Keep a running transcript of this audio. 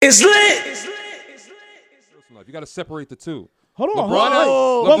is lit. You got to separate the two. Hold on.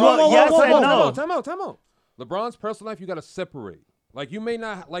 Time out. LeBron's personal life, you got to separate. Like, you may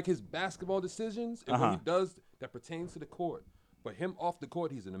not like his basketball decisions and what he does that pertains to the court. But him off the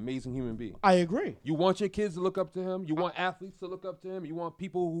court, he's an amazing human being. I agree. You want your kids to look up to him. You want athletes to look up to him. You want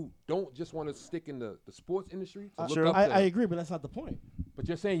people who don't just want to stick in the sports industry to look up to him. I agree, but that's not the point. But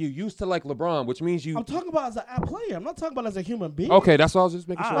you're saying you used to like LeBron, which means you... I'm talking about as a player. I'm not talking about as a human being. Okay, that's all I was just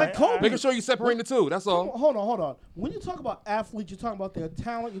making sure. Like Kobe. Making sure you separating the two, that's all. Hold on. When you talk about athletes, you're talking about their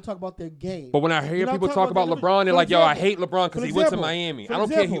talent, you talk about their game. But when I hear people talk about LeBron, they're like, yo, I hate LeBron because he went to Miami. I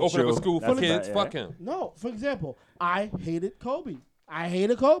don't care if he opened up a school for kids. Fuck him. No, for example, I hated Kobe. I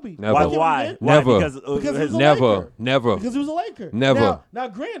hated Kobe. Never. Why? Never. Because he was a Laker. Never. Because he was a Laker. Never. Now,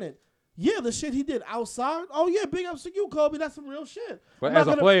 granted, the shit he did outside, big ups to you, Kobe. That's some real shit. But as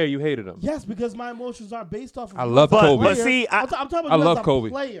a player, you hated him. Yes, because my emotions aren't based off of I love Kobe. But see, I'm talking about I love as a Kobe.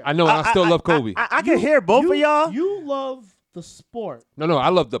 player. I know, I still love Kobe. I can hear both of y'all. You love the sport. No, I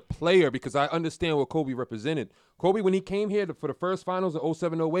love the player because I understand what Kobe represented. Kobe, when he came here for the first finals in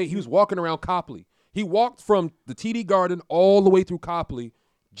 07-08, he was walking around Copley. He walked from the TD Garden all the way through Copley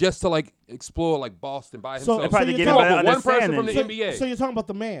just to like explore like Boston by himself. One person from the NBA. So you're talking about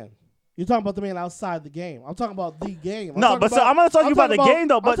the man. You're talking about the man outside the game. I'm talking about the game. I'm going to talk about the game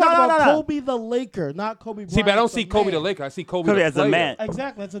though. But I'm talking about Kobe the Laker, not Kobe Bryant. See, but I don't see Kobe the Laker. I see Kobe as a man.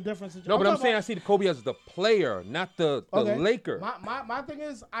 Exactly, that's a difference. No, but I'm saying I see Kobe as the player, not the Laker. My thing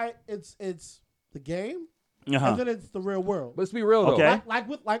is, it's the game, and then it's the real world. Let's be real though. Okay.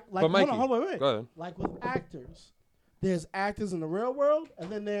 Hold on, wait. Go ahead. Like with actors. There's actors in the real world, and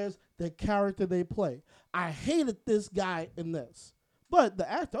then there's the character they play. I hated this guy in this. But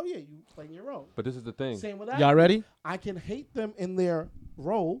the actor, you playing your role. But this is the thing. Same with that. Y'all ready? I can hate them in their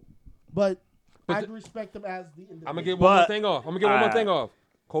role, but I respect them as the individual. I'm going to get one more thing off.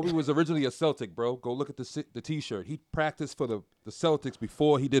 Kobe was originally a Celtic, bro. Go look at the T-shirt. He practiced for the Celtics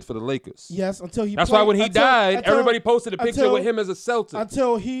before he did for the Lakers. Yes, until he. That's why when he died, everybody posted a picture with him as a Celtic.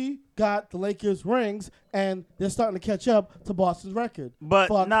 Until he got the Lakers rings, and they're starting to catch up to Boston's record. But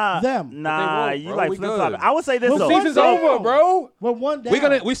Fuck them. You like flip flop. I would say this the though. season's over, bro. We're one down. We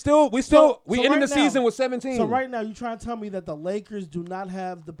ending the season with 17. So right now, you trying to tell me that the Lakers do not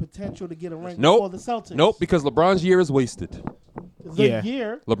have the potential to get a ring Nope. before the Celtics? Nope, because LeBron's year is wasted.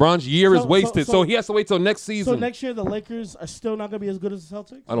 LeBron's year is wasted, so he has to wait till next season. So next year, the Lakers are still not going to be as good as the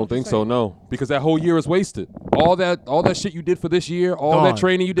Celtics? I don't think so, no. Because that whole year is wasted. All that shit you did for this year, all that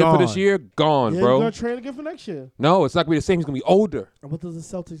training you did for this year, gone, bro. He's going to train again for next year. No, it's not going to be the same. He's going to be older. And what does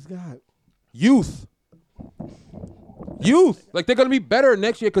the Celtics got? Youth. Like, they're going to be better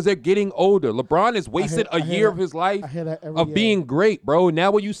next year because they're getting older. LeBron has wasted a year of his life of being great, bro. Now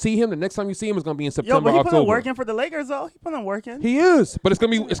when you see him, the next time you see him is going to be in September, but he October. put in working for the Lakers, though. He put in working. He is, but it's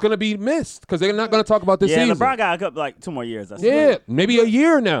gonna be missed because they're not going to talk about this season. Yeah, LeBron got a couple, like 2 more years. Maybe a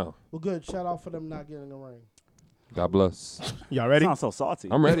year now. Well, good. Shout out for them not getting a ring. God bless. Y'all ready? Sounds so salty.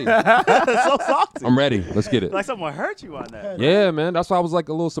 I'm ready. So salty. I'm ready. Let's get it. Like someone hurt you on that. Yeah, man. That's why I was like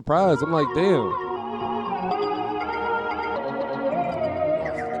a little surprised. I'm like, damn.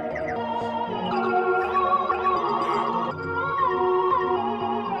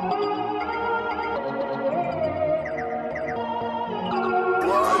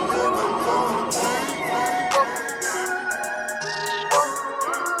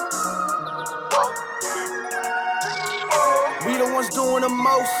 Doing the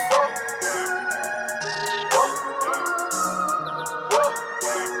most.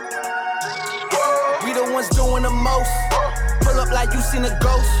 We the ones doing the most. Pull up like you seen a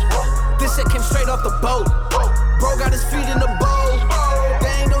ghost. This shit came straight off the boat. Bro got his feet in the bowl.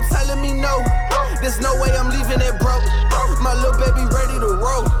 There ain't no telling me no. There's no way I'm leaving it broke. My little baby ready to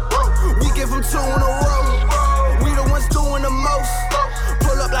roll. We give him 2 in a row. We the ones doing the most.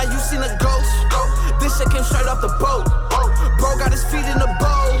 Pull up like you seen a ghost. This shit came straight off the boat. Bro got his feet in the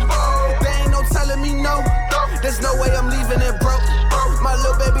bowl. There ain't no telling me no. There's no way I'm leaving it broke. My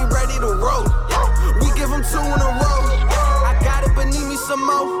little baby ready to roll. We give him 2 in a row. I got it, but need me some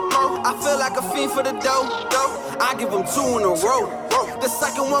more. I feel like a fiend for the dough. I give him 2 in a row. The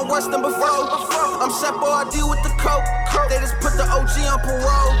second one worse than before. I'm Chef or I deal with the coke. They just put the OG on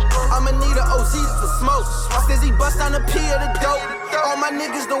parole. I'ma need an OZ to smoke. Says he bust down the P of the dope. All my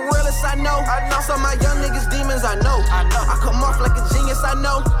niggas the realest I know. Some my young niggas demons I know. I come off like a genius I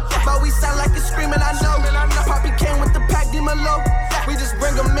know. But we sound like it's screaming I know. Poppy came with the pack demon low. We just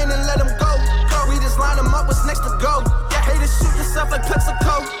bring them in and let them go. We just line them up what's next to go. Haters shoot yourself like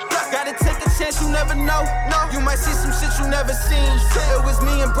Pepsico. Gotta take a chance you never know. You might see some shit you never see. scenes. It was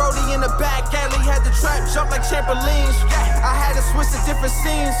me and Brody in the back alley, had the trap jump like trampolines. I had to switch to different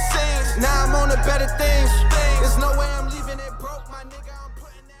scenes. Now I'm on to better things. There's no way I'm leaving it broke, my nigga. I'm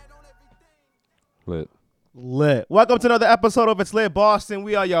putting that on everything. Lit. Welcome to another episode of It's Lit Boston.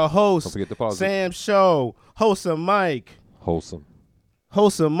 We are your hosts. Don't forget to pause it. Sam Show, Wholesome Mike. Wholesome.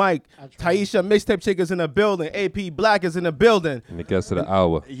 Mike. Taisha Mixtape Chick is in the building. AP Black is in the building. And the guest of the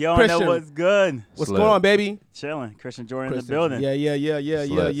hour. Yo, Christian. know what's good? What's Slim. going on, baby? Chilling. Christian Jordan in the building.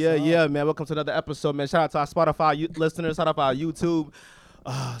 Yeah, man. Welcome to another episode, man. Shout out to our Spotify listeners. Shout out to our YouTube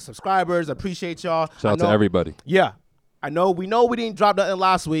subscribers. Appreciate y'all. Shout out to everybody. Yeah. We know we didn't drop nothing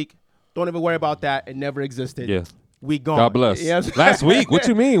last week. Don't even worry about that. It never existed. Yeah. We gone. God bless. Yeah. Last week? What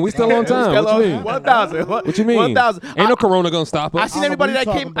you mean? We still on time. What you mean? 1,000. What you mean? 1,000. Ain't no corona gonna stop us. I seen know everybody what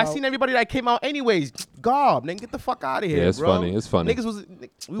that you came. talking I seen everybody that came out anyways. Gob, nigga, get the fuck out of here. Yeah, it's bro. funny. It's funny. Niggas was.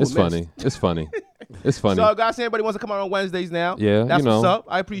 We It's were funny. missed. It's funny. It's funny. So, guys, everybody wants to come out on Wednesdays now. Yeah, that's you know. what's up.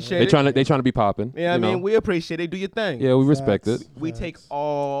 I appreciate They it. trying to be popping. Yeah, I you mean, know. we appreciate it. Do your thing. Yeah, we respect it. We take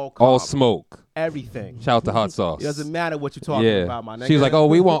all All carbs, smoke. everything. Shout out to hot sauce. It doesn't matter what you're talking Yeah. about, my nigga. She's like, oh,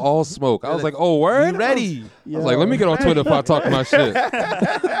 we want all smoke. I was like, oh, word? We ready. I was like, let me get on Twitter if I talk my shit.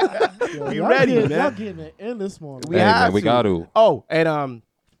 We ready, man. Y'all getting it in this morning. We Hey, have man, we to. got to. Oh, and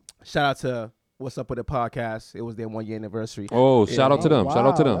shout out to What's Up With The Podcast. It was their 1 year anniversary. Oh, shout out to them. Wow, Shout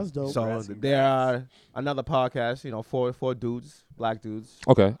out to them. That's dope. So there are another podcast, four dudes, black dudes.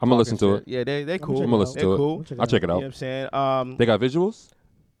 Okay, I'm going to listen to talking it. shit. Yeah, they cool. check I'm it going to out. listen They're to it. cool. Check it I'll check it You know out. what I'm saying? They got visuals?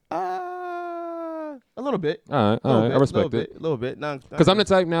 A little bit. All right. I respect it. A little bit. Because I'm the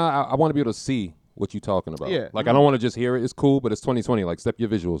type now, I want to be able to see what you're talking about. Yeah. Like, I don't want to just hear it. It's cool, but it's 2020. Like, step your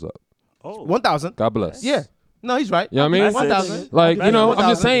visuals up. Oh, 1,000. God bless. Yeah. No, he's right. You know what I mean? That's it. 1,000. Like, That's you know, I'm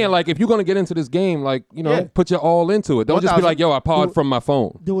 1,000. just saying, like, if you're going to get into this game, like, Yeah. put your all into it. Don't just be 1,000. like, yo, I pod from my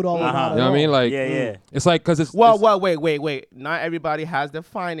phone. Do it all Uh-huh. without You know what I mean? Like, yeah. it's like, because it's. Well, it's- wait. Not everybody has the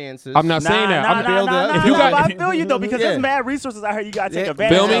finances. I'm not saying that. I'm builder. If you got- I feel you though because Yeah. there's mad resources out here you gotta take Yeah.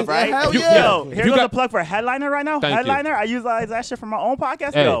 advantage Feel me? of, right? Yeah, hell You- yeah. Yo, If here you goes got- a plug for Headliner right now. Thank you. Headliner, I utilize that shit for my own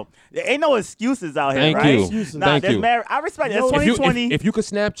podcast. Hey. Yo, there ain't no excuses out here, Thank right? you. Excuses. Nah, Thank there's you. mad. I respect it. It's Yo, If you, 2020. if you could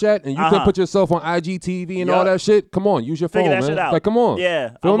Snapchat and you could Uh-huh. put yourself on IGTV and all Yup. that shit, come on, use your phone, Figure that man. shit out. Like, come on. Yeah,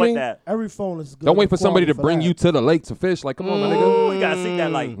 Feel I'm me? with that. Every phone is good. Don't wait for somebody to quality bring that. you to the lake to fish. Like, come on, my nigga. Ooh, we gotta see that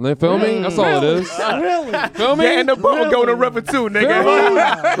light. Feel me? That's all it is. Really? Feel me? Yeah, and the boat go to river too, Feel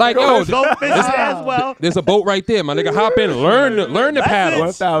nigga. me? Like, yo, Go fish as well. there's a boat right there, my nigga. Hop in, learn the That's paddle. it.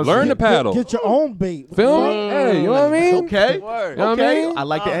 1,000. Learn the paddle. Get your own bait. Feel me? Hey, you know what I mean? Okay. Word. You know what I Okay. mean? I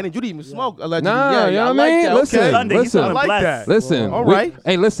like the energy. You didn't even smoke, allegedly. Nah, yeah, you know I what I like mean? that. Listen, Okay. Sunday, he's listen. feeling I like blessed. that. Listen. All we- right.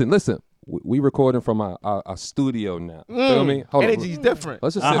 Hey, listen. We recording from our studio now. Feel me? Hold on. Energy's different.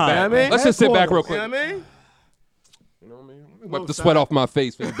 Let's just sit Uh-huh. back. You know what I mean? Let's just sit back real You quick. know what I mean? You know what I mean? Wipe the sweat off my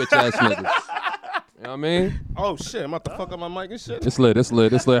face for you bitch ass niggas. You know what I mean? Oh, shit. I'm about to fuck up my mic and shit. It's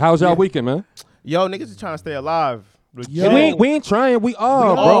lit. How's y'all weekend, man? Yo, niggas is trying to stay alive. Yo. We ain't trying. We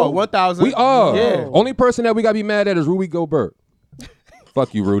are, bro. Oh, 1,000. We are. Yeah. Only person that we gotta be mad at is Rudy Gobert.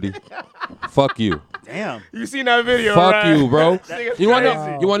 Fuck you, Rudy. Fuck you. Damn. You seen that video, Fuck right? you, bro. Nigga's You wanna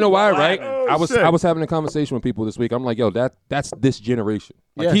crazy. know? You wanna know why, right? Oh, I was shit. having a conversation with people this week. I'm like, yo, that's this generation.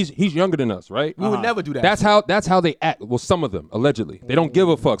 Like Yeah. he's younger than us, right? We would never do that. That's how they act. Well, some of them allegedly, they don't give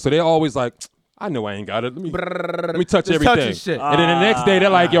a fuck. So they're always like, I know I ain't got it. Let me touch Just everything. touch your shit. And then the next day they're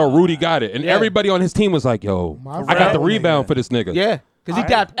like, yo, Rudy got it, and Yeah. everybody on his team was like, yo, My I got the friend. rebound for this nigga. Yeah, because he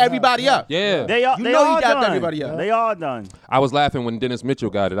dapped everybody up. Yeah. They all, You they know he all dapped done. everybody up. They all done. I was laughing when Dennis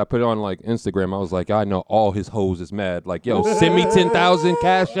Mitchell got it. I put it on like Instagram. I was like, I know all his hoes is mad. Like, yo, send me 10,000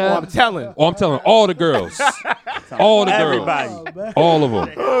 cash Oh, I'm app. telling. Oh, I'm telling all the girls, all the girls, Everybody. all of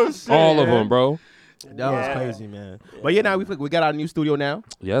them, all of them, bro. That was crazy, man. But yeah, now we got our new studio now.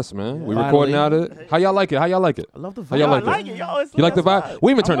 Yes, man. We Finally. recording out of it. How y'all like it? I love the How y'all vibe. like I like it? it, yo. It's You like the lit. vibe?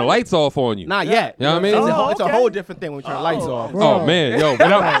 We even turn the lights off on you. Not yet. You know what I mean? It's a okay. whole different thing when we turn the lights off. Oh man, yo,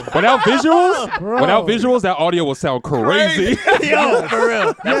 without visuals, that audio will sound crazy. Yo, for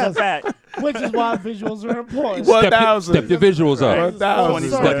real. That's Yes. a fact. Which is why visuals are important. What? Step 1,000. your visuals up. 1,000.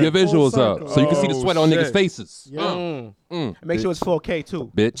 Step your Full visuals circle. up so you can see the Oh, sweat on shit. niggas' faces. Yeah. Make sure it's 4K too.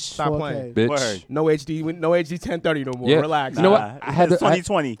 Bitch, Stop 4K. playing. bitch. Word. No HD 1030 no more. Yeah. Relax. You know what? Nah, I had it's to- I-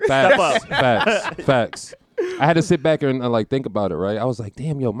 2020. Step up. Facts. I had to sit back and like think about it, right? I was like,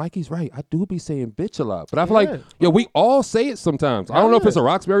 damn, yo, Mikey's right. I do be saying bitch a lot. But I feel like, yo, we all say it sometimes. I don't know if it's a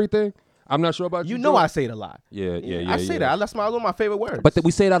Roxbury thing. I'm not sure about you. You know Joe. I say it a lot. Yeah. I say that. That's one of my favorite words. But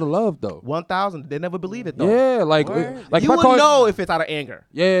we say it out of love, though. 1,000. They never believe it though. Yeah, like you if I would call it- know if it's out of anger.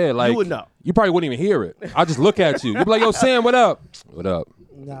 Yeah, like would know. You probably wouldn't even hear it. I'll just look at you. You'd be like, yo, Sam, what up? What up?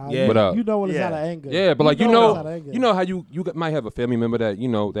 Nah, Yeah. What up? You know when it's Yeah. out of anger. Yeah, but like when it's out of anger. you know how you might have a family member that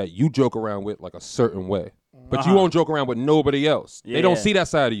that you joke around with like a certain way. but you won't joke around with nobody else. They don't Yeah. see that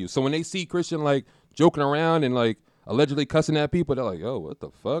side of you. So when they see Christian like joking around and like allegedly cussing at people, they're like, yo, what the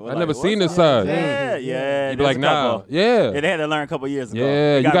fuck? We're I like, never what's seen this up? side. Yeah. You be like, there's a nah, couple. yeah. Yeah, they had to learn a couple years ago.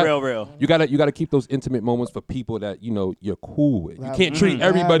 Yeah, It got real. You gotta keep those intimate moments for people that you know you're cool with. You can't treat Mhm.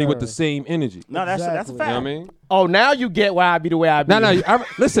 everybody with Matter. the same energy. No, that's a Exactly. fact. You know what I mean? Oh, now you get why I be the way I be.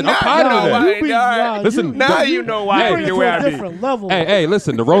 Listen, I'm Now proud you of know that. why. You be- All right. nah, Listen, Now you know why I bring be it the to way a I be. different level. Hey,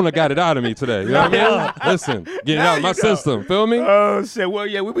 listen, the Rona got it out of me today. You know what I mean? Listen, getting out of my system. Feel me? Oh shit! Well,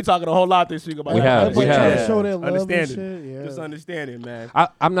 yeah, we been talking a whole lot this week about We that. have, Everybody we trying have. to show their love and Understanding. shit. Yeah. Just understanding, man.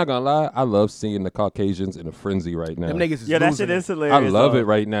 I'm not gonna lie. I love seeing the Caucasians in a frenzy right now. Them niggas is Yeah, that losing shit it. is I hilarious. love though. it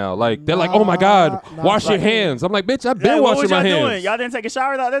right now. Like they're like, oh my god, Nah, wash your like- hands. I'm like, bitch, I've been Like, what washing was my y'all hands. doing? Y'all didn't take a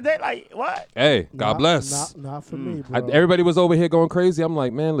shower the other day? Like, what? Hey, God Not- bless. Not for me, bro. Everybody was over here going crazy. I'm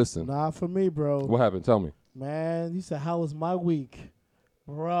like, man, listen. Not for me, bro. What happened? Tell me. Man, he said, "How was my week,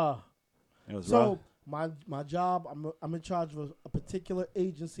 bruh?" It was So my job, I'm in charge of a particular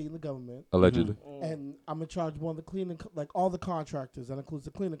agency in the government, Allegedly. and I'm in charge of one of the cleaning, like all the contractors. That includes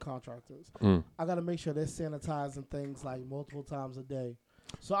the cleaning contractors. Mm. I got to make sure they're sanitizing things like multiple times a day.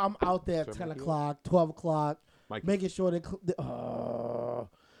 So I'm out there at 10 o'clock, 12 o'clock, Mike. making sure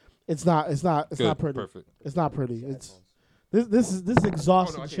it's not Good. pretty. Perfect. It's not pretty. It's this is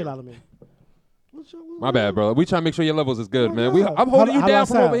exhausting shit out of me. My bad, bro. We trying to make sure your levels is good, Oh, man. yeah. I'm holding How you do I down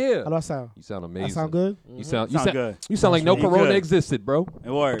from sound? over here. How do I sound? You sound I amazing. sound good. You sound good. You sound like no You corona good. existed, bro.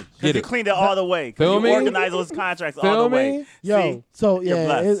 It worked. Get Because you it. cleaned it all the way. 'Cause Feel you me? organized those contracts all Feel the way. me? Yo, See? so You're yeah,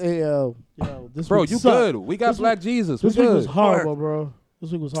 blessed. yo, this Bro, week you sucked. good. We got This Black Jesus. We This week was good. horrible, bro.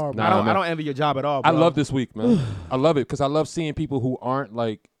 This week was horrible. Nah, I don't. man. I don't envy your job at all. I Bro. love this week, man. I love it because I love seeing people who aren't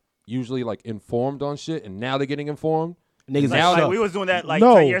like usually like informed on shit, and now they're getting informed. Niggas Like, Now like the- we was doing that like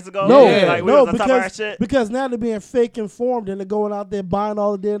no, 10 years ago. No, Yeah. Like we no, was on top of our shit. because now they're being fake informed and they're going out there buying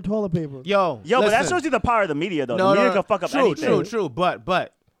all the damn toilet paper. Yo, Yo, but that listen. shows you the power of the media, though. No, the media no, can fuck up true, anything. True.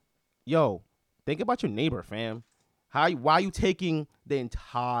 But, yo, think about your neighbor, fam. Why you taking the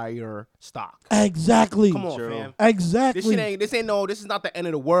entire stock? Exactly. Come on, True. fam. Exactly. This ain't no. This is not the end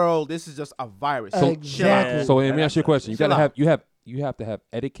of the world. This is just a virus. So- chill out. Exactly. So let me ask you a question. You Chill gotta out. have you have to have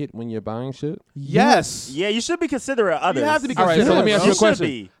etiquette when you're buying shit. Yes. Yeah, you should be considerate of others. You have to be All right, so let me ask you a should question.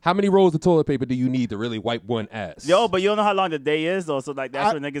 be. How many rolls of toilet paper do you need to really wipe one ass? Yo, but you don't know how long the day is, though. So like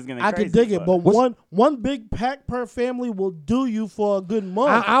that's when niggas getting I crazy. can dig it, but What's- one big pack per family will do you for a good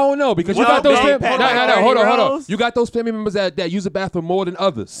month. I don't know because you Well, got those. big pack, like Hold 30 on. rolls? You got those family members that use the bathroom more than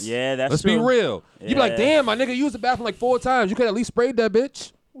others. Yeah, that's Let's true. be real. You be like, Yeah. damn, my nigga used the bathroom like 4 times. You could at least spray that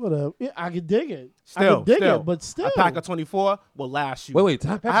bitch. Whatever. Yeah, I can dig it. I Still, can dig still. it, but still. A pack of 24 will last you. Wait,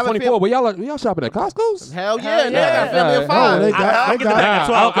 I pack have a 24. feel- Were y'all shopping at Costco's? Hell yeah, Hell nigga. yeah. I got a family of Yeah, 5. they I got- get the pack of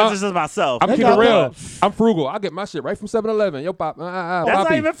 12 because it's just myself. I'm They keeping it got real. that. I'm frugal. I get my shit right from 7-Eleven. Yo, pop. That's not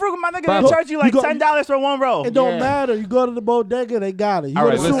Poppy. even frugal, my nigga. Poppy. They charge you like You go- $10 for one roll. It don't Yeah. matter. You go to the bodega, they got it. You All go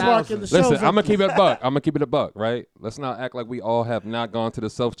right, to the listen. supermarket, the Listen, shelves I'm gonna empty. keep it a buck. I'm gonna keep it a buck, right? Let's not act like we all have not gone to the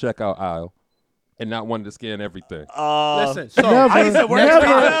self checkout aisle and not wanted to scan everything. Listen, so Never. I used to work in Never.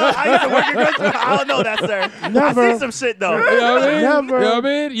 retail. I used to work in retail. I don't know that, sir. Never. I see some shit though. You know what I mean? Never. You know what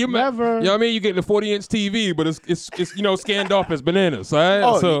I mean? You Never. You know what I mean? You getting a 40-inch TV, but it's scanned off as bananas, right?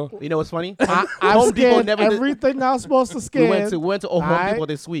 Oh, so you know what's funny? I Home Depot scanned never did- everything I was supposed to scan. We went to Home Alright. Depot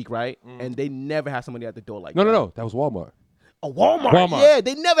this week, right? And they never have somebody at the door like no, that. that was Walmart. A Walmart. Walmart. Yeah,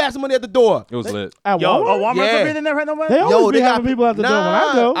 they never have somebody at the door. It was lit. At Yo, Walmart? Oh, Walmart Yeah. forbidden never had no money. They always be they having people at the door when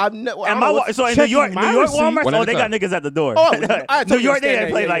I go. I've ne- I And don't my know what- so in New checking York, my New York receipt. Walmart, One at oh, a they got time. niggas at the door. Oh, I told New you York, to they stand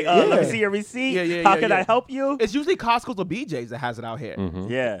didn't play there. like, Yeah, let me yeah. see your receipt. Yeah, How yeah, can yeah. I help you? It's usually Costco's or BJ's that has it out here.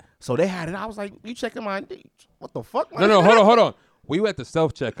 Yeah. So they had it. I was like, you checking my ID? What the fuck? No, hold on. We were at the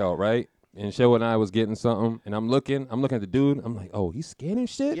self checkout, right? And Show and I was getting something, and I'm looking at the dude. I'm like, oh, he's scanning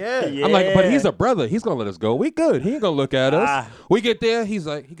shit. Yeah. Yeah. I'm like, but he's a brother. He's gonna let us go. We good. He ain't gonna look at us. Ah. We get there. He's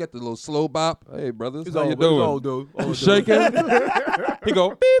like, he got the little slow bop. Hey, brothers, He's how you old, doing? he's old, dude. Old You dude. shaking? He go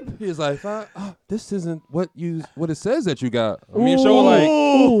beep. He's like, this isn't what it says that you got. Me and Show like,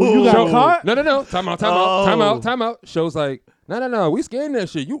 Ooh, you got Show, caught? No. Time out. Oh. Time out. Show's like, no. We scan that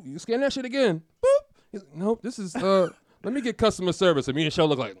shit. You scan that shit again. Boop. He's like, nope. This is let me get customer service. And me and Show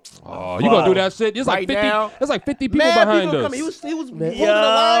look like, oh, you gonna do that shit? There's like Right 50. now. There's like 50 people Mad behind people us. coming. He was holding the Yo.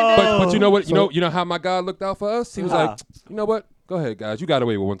 line down. But you know what? You know how my guy looked out for us? He was Huh. like, you know what? Go ahead, guys. You got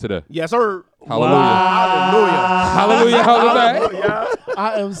away with one today. Yes, sir. Hallelujah. Hallelujah. Hallelujah.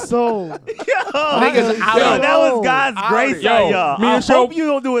 I am so. Niggas out Yo, of that was God's Out grace of- Yo, on y'all. me I and Show- hope you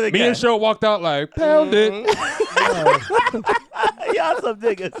don't do it Me again. and Show walked out like, pound it. Y'all some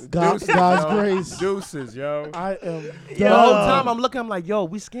niggas. God's grace. Deuces, yo. I am The whole done. time I'm looking, I'm like, yo,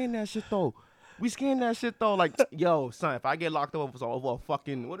 we scan that shit though. Like, yo, son, if I get locked up over a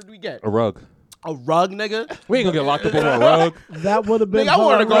fucking, what did we get? A rug. A rug, nigga. We ain't gonna get locked up over a rug. That would have been Nigga, I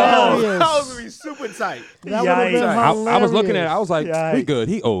want to go home. hilarious. That was gonna be super tight. That would have been Yikes. hilarious. I was looking at it. I was like, we Yikes. good.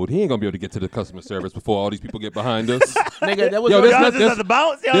 He old. He ain't gonna be able to get to the customer service before all these people get behind us. Nigga, that was Yo, gonna- this Y'all not- just this- at the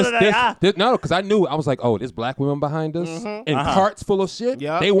bounce. Y'all was like, No, because I knew. I was like, oh, there's black women behind us and carts full of shit.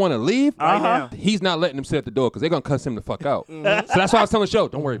 Yup. They want to leave. Uh-huh. He's not letting them sit at the door because they're gonna cuss him the fuck out. So that's why I was telling the show,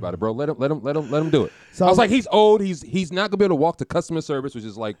 don't worry about it, bro. Let him do it. So- I was like, he's old. He's not gonna be able to walk to customer service, which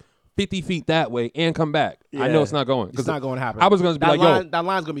is like 50 feet that way and come back. I know Yeah. it's not going. It's not going to happen. I was gonna be that like, line, yo. that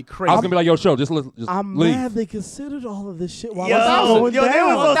line's gonna be crazy. I was gonna be like, yo, show, just I'm leave. mad they considered all of this shit while Yo, it's going yo, they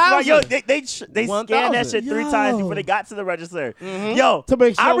down. was so smart. Yo, 1,000. they scanned that 1,000. shit 3 Yo. times before they got to the register. Yo, To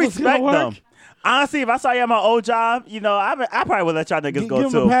make sure I it was gonna respect work. them. Honestly, if I saw you at my old job, you know, I probably would let y'all niggas go give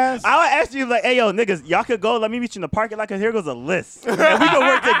 'em too. a pass? I would ask you like, hey, yo, niggas, y'all could go. Let me meet you in the parking lot because here goes a list, and we can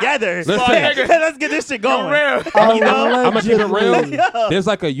work together. Listen. Let's get this shit going. real. You know? I'm gonna keep it real. Allegedly. There's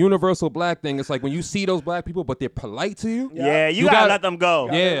like a universal black thing. It's like when you see those black people, but they're polite to you. Yeah, you You gotta gotta- let them go.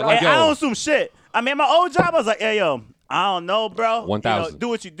 Yeah, like, and I yo. don't assume shit. I mean, my old job, I was like, hey, yo, I don't know, bro. 1,000. You know, do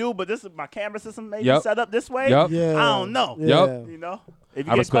what you do, but this is my camera system maybe Yup. set up this way. Yup. Yeah. I don't know. Yup. You know, if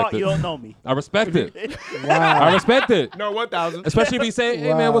you I get respect caught, it. you don't know me. I respect it. Wow. I respect it. No, 1,000. Especially if you say,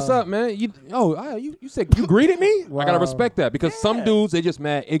 "Hey man, what's Wow. up, man? You said you greeted me." I gotta Wow. respect that because some dudes they just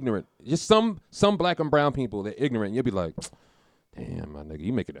mad ignorant. Just some black and brown people they're ignorant. You'll be like, "Damn, my nigga,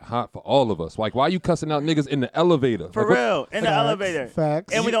 you making it hot for all of us. Like, why you cussing out niggas in the elevator? For Like, what- real, in the Facts. elevator.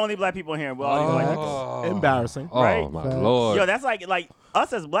 Facts. And we the only black people in here. We're all these white people. Oh, Embarrassing. Oh Right? my Facts. lord. Yo, that's like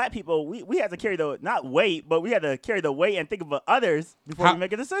us as black people. We had to carry the not weight, but we had to carry the weight and think of others before How- we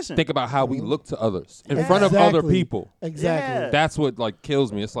make a decision. Think about how we look to others in front of other Exactly. people. Exactly. Yeah. That's what like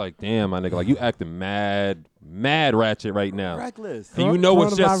kills me. It's like, damn, my nigga, like you acting mad ratchet right now. Reckless. And you know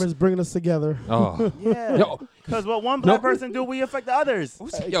it's Coronavirus just bringing us together. oh. Yeah. Yo, Because what one black person do, we affect the others.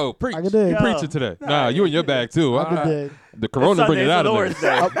 yo, preach. I can dig. You preaching today. Nah, you in your bag too. I can dig. The corona bring Sunday's it out the of Lord's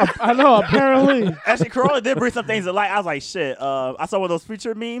there. Day. I know, apparently. Actually, Corona did bring some things to light. I was like, shit. I saw one of those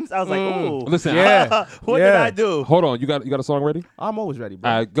preacher memes. I was like, ooh. Listen, Yeah. What did Yeah. I do? hold on. You got a song ready? I'm always ready, bro.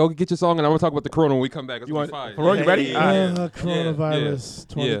 All right, go get your song, and I'm gonna talk about the corona when we come back. It's You gonna want be fire. Corona? You ready? Hey. All right. Coronavirus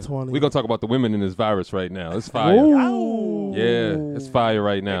 2020. We're gonna talk about the women in this virus right now. It's fire. Ooh. Yeah, it's fire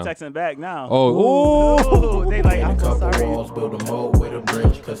right They now. texting back now. Oh, Ooh, they like, I'm so Couple sorry. walls, build a moat with a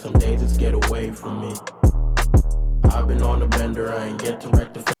bridge, cause some days it's get away from me. I've been on the bender, I ain't get to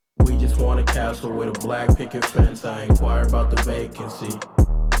rectify. We just want a castle with a black picket fence, I inquire about the vacancy.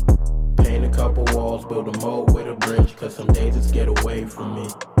 Paint a couple walls, build a moat with a bridge, cause some days it's get away from me.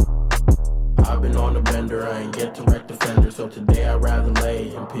 I've been on the bender, I ain't get to wreck the fender, so today I'd rather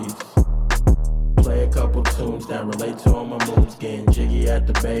lay in peace. Play a couple tunes that relate to all my moves, getting jiggy at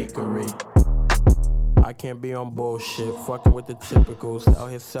the bakery. I can't be on bullshit, fucking with the typicals, out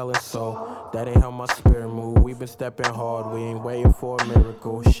here selling soul. That ain't how my spirit move. We been stepping hard, we ain't waiting for a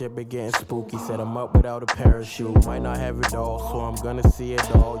miracle. Shit been getting spooky, said I'm up without a parachute. Might not have it all, so I'm gonna see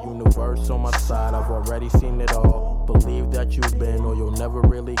it all. Universe on my side, I've already seen it all. Believe that you've been, or you'll never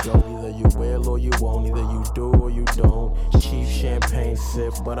really go. Either you will or you won't, either you do or you don't. Cheap champagne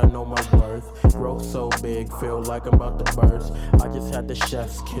sip, but I know my worth. Growth so big, feel like I'm about to burst. I just had the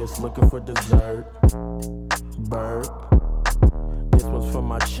chef's kiss, looking for dessert. Bird. This one's for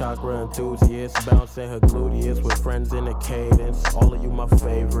my chakra enthusiasts, bouncing her gluteus with friends in a cadence. All of you my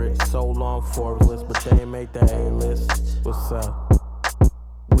favorites, so long Forbes, but they ain't make the A-list. What's up?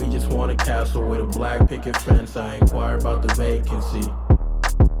 We just want a castle with a black picket fence, I inquire about the vacancy.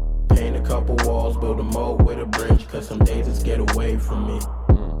 Paint a couple walls, build a moat with a bridge, cause some days it's get away from me.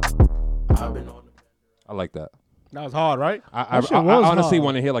 I've been on the I like that. That was hard, right? I That shit was honestly hard.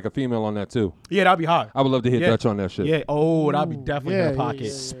 want to hear like a female on that too. Yeah, that'd be hard. I would love to hear Yeah. Dutch on that shit. Yeah. Oh, that'd be definitely Yeah, in the pocket.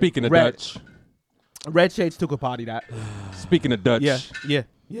 yeah, Speaking of Red. Dutch, Red Shades took a party that. speaking of Dutch, Yeah. Yeah.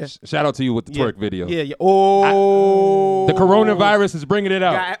 Yeah. shout out to you with the Yeah. twerk video. Yeah. Yeah. Oh. The coronavirus is bringing it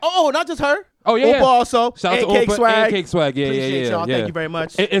out. Yeah. Oh, not just her. Oh, yeah, Opa yeah. also. Shout out and to Cake Opa Swag. and Cake Swag. Yeah, Appreciate yeah. y'all. yeah. Thank you very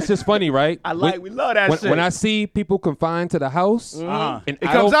much. It's just funny, right? we love that shit. When I see people confined to the house, Uh-huh. an It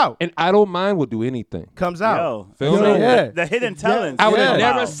comes out. An idle mind will do anything. Comes out. Yo, Feel Yo, me? Yeah. the hidden talents. I would have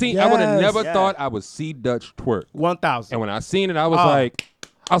Yeah. never seen. I would have Yes. never Yeah. thought I would see Dutch twerk. 1,000. And when I seen it, I was Oh. like,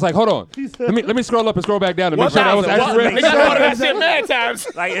 hold on. Let me scroll up and scroll back down to make sure that was 1,000. actually real. Make sure that shit mad times.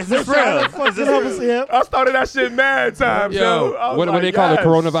 Like, is this real? Is this real? I started that shit mad times, yo. I was What like, they call it? yes.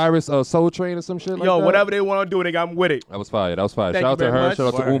 Coronavirus Soul Train or some shit like Yo, that? whatever they want to do, nigga, I'm with it. That was fire. That was fire. Thank Shout you out to very her. much. Shout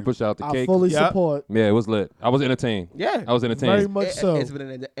out to Word. Oompa. Shout out to I Cake. fully Yeah. support. Yeah, it was lit. I was entertained. Yeah. I was entertained. Very much so. It's been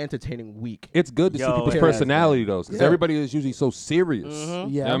an entertaining week. It's good to see Yo, people's yeah. personality, though, because Yeah. everybody is usually so serious. Yeah.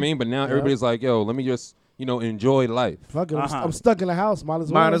 You know what I mean? But now everybody's like, yo, let me just, enjoy life. Fuck it, I'm stuck in the house. Might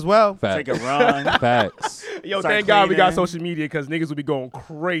as well. Facts. Take a run. Facts. Yo, Start thank God we got cleaning. social media because niggas would be going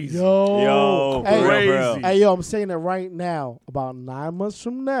crazy. Yo, Hey, for real. Hey, yo, I'm saying it right now. About 9 months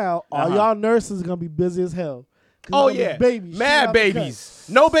from now, all Uh-huh. y'all nurses are gonna be busy as hell. 'Cause Oh there's gonna yeah, be babies. mad babies.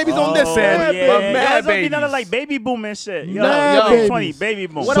 No babies on this Oh, end, yeah. but Yo, mad it's gonna be babies. nothing like baby boom and shit. Yo, Mad yo, babies. 20 baby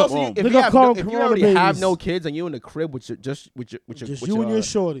boom. What else? Boom. If They you gonna have call no, them if you corona already have babies. no kids and you in the crib with your Just with you and your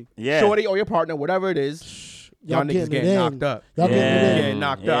shorty. Yeah. shorty or your partner, whatever it is, y'all niggas getting it getting in. knocked up. Y'all Yeah. getting it in. Getting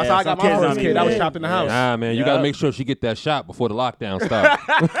knocked Yeah, up. That's how I some got my kids first on kid. me, I was yeah. trapped in the house. Nah, man, you Yeah. gotta make sure she get that shot before the lockdown stops.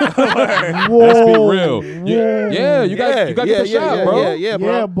 Whoa. Let's be real. Whoa. Yeah, you got to get the shot, bro. Yeah, bro.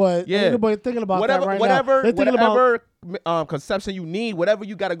 Yeah, but Yeah. ain't nobody thinking about Whatever, that right whatever, now. They thinking about whatever conception you need, whatever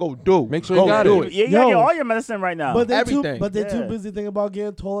you gotta go do. Make sure go you got do it. Yeah, you gotta Yo. get all your medicine right now. But they're Everything. too Yeah. busy thinking about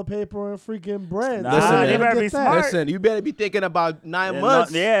getting toilet paper and freaking bread. Nah, Listen, They man. don't better get be that. smart. Listen, you better be thinking about 9 Yeah,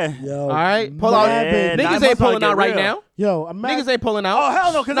 months. yeah. Yo, All right, pull out. mad Yeah, baby. 9 Niggas months ain't pulling gonna out get right real. now. Yo, imagine. Niggas ain't pulling out. Oh,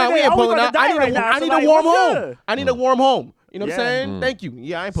 hell no, 'cause nah, they we ain't always pulling about out. to die I need right a, now, I so need like, a warm what's home. good? I need a warm home. You know what I'm Yeah. saying? Thank you.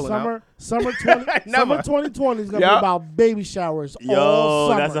 Yeah, I ain't pulling out. Summer Never. 2020 is gonna Yeah. be about baby showers all Yo,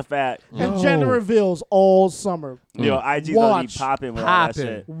 summer. that's a fact. And gender reveals all summer. Yo, IG's gonna be Watch. popping with all that Popping.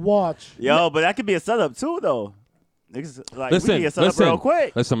 shit. Watch. Yo, but that could be a setup too, though. Niggas, like, we Listen, can get set up real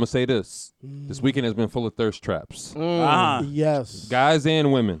quick. Listen, I'm gonna say this. This weekend has been full of thirst traps. Uh-huh. Yes. Guys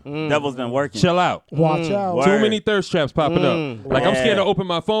and women. Devil's been working. Chill out. Watch out. Word. Too many thirst traps popping up. Like I'm scared to Yeah. open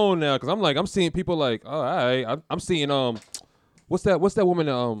my phone now because I'm seeing people like, oh, all right. I'm seeing what's that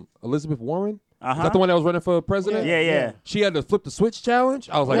woman Elizabeth Warren? Is Uh-huh. that the one that was running for president? Yeah. She had to flip the switch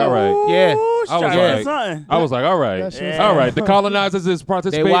challenge. I was like, Yeah. all right. Yeah. Ooh, I was trying to like- get something. I was like, all right, That shit was all right. fun. The colonizers is They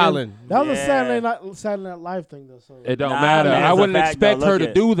participating. wildin'. That was a Yeah. Saturday Night Live thing, though. So. It don't Nah, matter. man, I it's a wouldn't fact, expect though. her Look to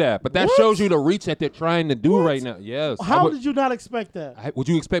it. do that, but that What? shows you the reach that they're trying to do What? right now. Yes. I How would- did you not expect that? would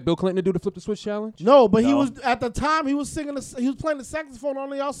you expect Bill Clinton to do the flip the switch challenge? No, but he No. was at the time. He was singing. He was playing the saxophone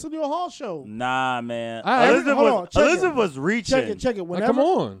on the Arsenio Hall show. Nah, man. All right. Elizabeth Hold was, on, check Elizabeth it. was reaching. Check it. Like, Whenever come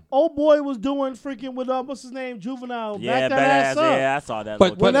on. old boy was doing freaking with what's his name, Juvenile. Yeah, back that ass up. Yeah, I saw that.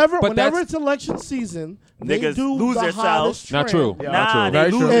 But- little Whenever but whenever that's- it's election season, they Niggas do lose the themselves. hottest Not trend. true. Yeah. Not true. Nah, Very they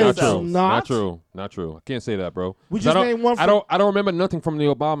true. lose It's Not true. themselves. not. Not true. Not true. I can't say that, bro. We 'Cause just I named one I don't remember nothing from the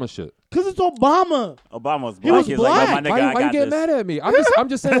Obama shit. Cause it's Obama. Obama's He was black. He's like, yo, my black. nigga, Why I you got getting this. mad at me? I'm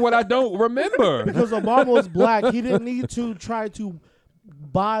just saying what I don't remember. Because Obama was black, he didn't need to try to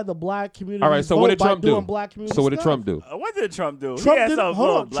buy the black community. All right, so what did Trump do? Black community So what did stuff. Trump do? What did Trump do? Trump he had did, some hold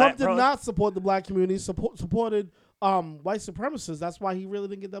little on. black Trump did bro. not support the black community. Supported white supremacists. That's why he really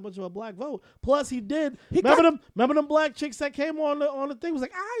didn't get that much of a black vote. Plus, he did. Remember them black chicks that came on the thing? Was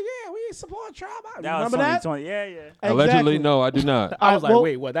like, yeah, we support Trump. That was Remember that? 2020. Yeah. Allegedly, Exactly. no, I do not. I was like, well,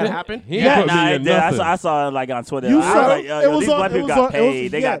 wait, what? That happened? He ain't Yeah, put me nah, in it did. I nothing. saw it like on Twitter. You I was saw like, yo, these black people got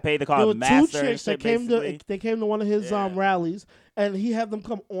paid. They got paid to there call were him two master and chicks that shit, came basically. to they came to one of his Yeah. rallies, and he had them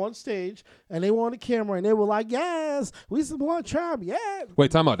come on stage, and they were on the camera, and they were like, "Yes, we support Trump." Yeah, Wait,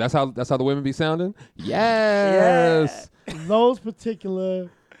 time out. That's how the women be sounding? Yes. those particular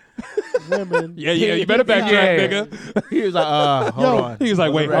women. Yeah, you better backtrack, nigga. He was like, hold Yo, on. He was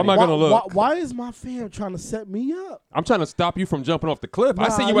like, wait, Ready. I'm not Why, gonna look. why is my fam trying to set me up? I'm trying to stop you from jumping off the cliff. I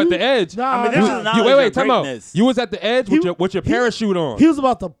see Nah, you at the edge. Nah, I mean, You, this nah. is knowledge wait, of time out. greatness. You was at the edge He- with your parachute on. He was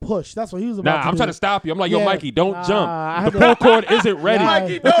about to push. That's what he was about Nah, to I'm do. trying to stop you. I'm like, yo, Yeah. Mikey, don't Nah, I jump. had The to- pull cord isn't ready. Nah.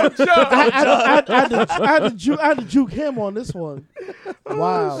 Mikey, don't jump. I had to juke him on this one.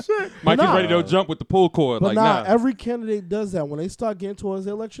 Wow. Mikey's nah. ready to jump with the pull cord. But Like, nah. every candidate does that when they start getting towards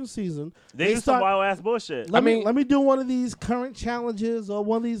the election season. They do some start. wild ass bullshit. Let me do one of these current challenges or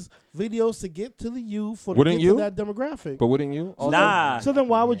one of these videos to get to the youth for to Wouldn't get you? to that demographic. But wouldn't you? So Nah. So then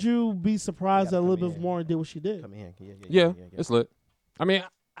why would you be surprised that come Elizabeth here. Warren did what she did? Come here. Yeah, it's lit. I mean,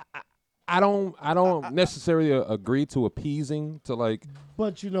 I don't necessarily agree to appeasing to like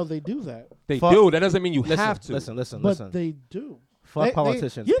But you know they do that. they Fuck. do. That doesn't mean you Listen, have to. listen. But they do. Fuck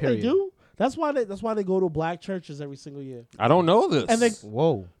politicians, Yeah, period. they do. That's why they go to black churches every single year. I don't know this. And they,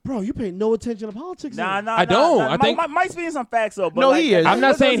 Whoa. bro, you pay no attention to politics. Nah, here. nah, I don't. Nah. I think- Mike's being some facts though. But No, like, he is. I'm not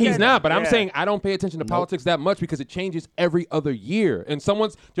let's saying get he's it. not, but I'm Yeah. saying I don't pay attention to politics that much because it changes every other year. And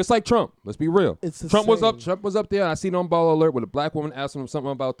someone's just like Trump. Let's be real. It's the Trump was same. up there. I seen on Ball Alert with a black woman asking him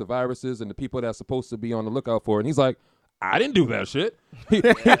something about the viruses and the people that's supposed to be on the lookout for it. And he's like, I didn't do that shit. He's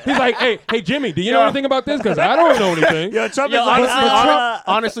like, hey, Jimmy, do you know anything about this? Because I don't know anything. Yo, Trump Yo, is like,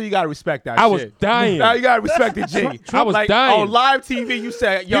 honestly, you gotta respect that I shit. was dying. Now you gotta respect the G. I was like, dying. On live TV, you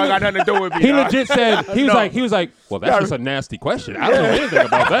said, yo, I got nothing to do with me. He dog. legit said he was like, well, that's just a nasty question. I don't know anything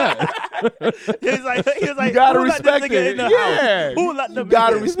about that. he was like, You gotta who let this respect nigga it. in the Yeah. house? Who let You them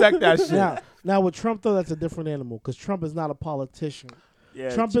gotta in? respect that shit. Now with Trump though, that's a different animal because Trump is not a politician. Yeah,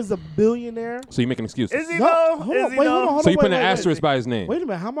 Trump is a billionaire. So you making excuses. Is he No, though? hold Is on, he wait, though? hold on, hold So on. you putting wait, an wait, asterisk by his name. Wait a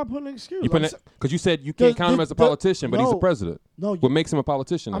minute. How am I putting an excuse? You putting because you said you can't count him as a politician, but he's a no, president. No, What makes him a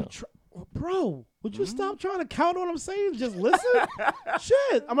politician? I'm Now? bro, would you stop trying to count what I'm saying? Just listen.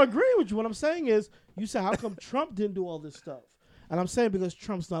 Shit, I'm agreeing with you. What I'm saying is, you said, how come Trump didn't do all this stuff? And I'm saying because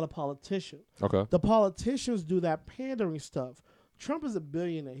Trump's not a politician. Okay. The politicians do that pandering stuff. Trump is a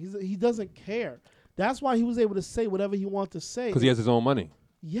billionaire. He doesn't care. That's why he was able to say whatever he wanted to say. Because he has his own money.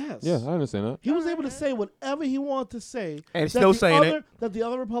 Yes. Yeah, I understand that. He was able to say whatever he wanted to say. And that still the saying other, it. That the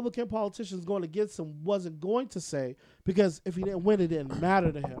other Republican politicians going against him wasn't going to say, because if he didn't win, it didn't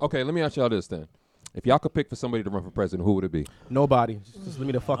matter to him. Okay, let me ask y'all this then. If y'all could pick for somebody to run for president, who would it be? Nobody. Just leave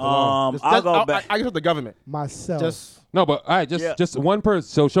me the fuck alone. I'll go back. I guess with the government. Myself. Just No, but all right, just one person.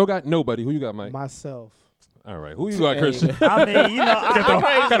 So Show got nobody. Who you got, Mike? Myself. All right, who you got, Christian? I mean, you know,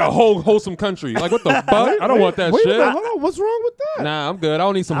 Got a whole wholesome country. Like what the fuck? I don't want that Wait a shit. minute, hold on. What's wrong with that? Nah, I'm good. I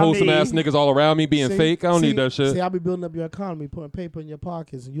don't need some wholesome ass niggas all around me being See- fake. I don't see- need that shit. See, I'll be building up your economy, putting paper in your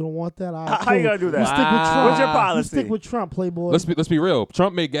pockets, and you don't want that. How you gonna do that? You stick with Trump. What's your You policy? stick with Trump, Playboy. Let's be real.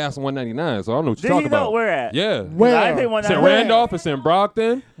 Trump made gas in 199, so I don't know what you're Did talking he know about. where at? Yeah. Where? I pay It's in $1.98. Randolph. It's in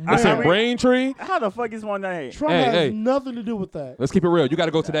Brockton. It's in Where? Braintree. How the fuck is $1.98? Trump Hey, has hey. nothing to do with that. Let's keep it real. You got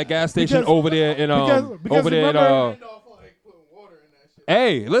to go to that gas station Because- over there in because over there in remember-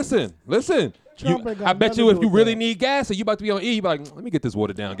 Hey, listen. Trump ain't got I bet nothing you to if do you with really that. need gas and you about to be on E, you be like, let me get this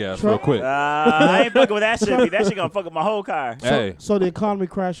watered down gas Trump- real quick. I ain't fucking with that shit. That shit gonna fuck up my whole car. Hey, So the economy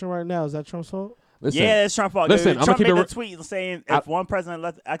crashing right now, is that Trump's fault? listen. Yeah, it's Trump fault. Listen, I'ma Trump keep made it the tweet saying I- if one president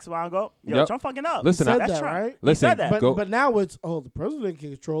let X amount go, yo, Yep. Trump fucking up. Listen, He said that's that, Trump. right? Listen, said that. But now it's, the president can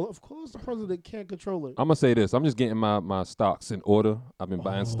control it. Of course the president can't control it. I'm gonna say this. I'm just getting my stocks in order. I've been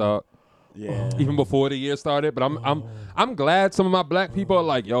buying stock Yeah. even before the year started. But I'm glad some of my black people are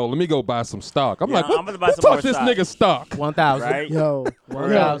like, yo, let me go buy some stock. I'm Yeah, like, I'm gonna buy who some more touched this stock. nigga stock? 1,000. Right? Yo,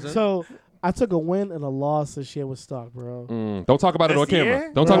 1,000. so I took a win and a loss this year with stock, bro. Don't talk about it This on camera.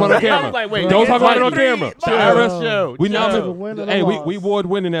 year? Don't talk about it on Yeah, I camera. was like, wait, Don't talk about it on 23, camera. chill, Iris, chill, we chill. now Took a win and a hey, we loss. award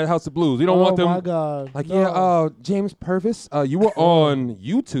winning at House of Blues. We don't Oh want them my God. like, No. yeah, James Purvis, you were on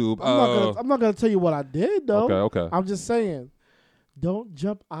YouTube. I'm not gonna tell you what I did though. Okay. I'm just saying, don't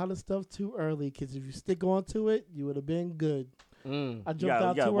jump out of stuff too early, because if you stick on to it, you would have been good. I jumped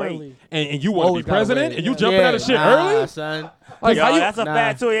out gotta too wait. early. and you want to Always be gotta president, wait. and you Yeah. jumping out of shit early? son. Like, Yo, how you? that's a Nah.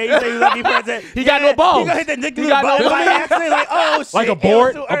 fact too. Yeah, you say you gonna be president. He got no balls. You gonna hit the nigga He with got the no ball by balls. accident? Like, oh shit. Like it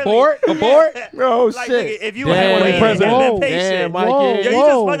was too early. abort. Bro, Like, nigga, if you Damn, had he been president. Whoa. patient, Damn, Mikey. Whoa, yo, you just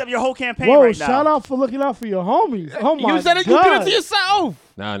whoa. fucked up your whole campaign Whoa, right now. shout out for looking out for your homies. Oh my You said it. God. You did it to yourself.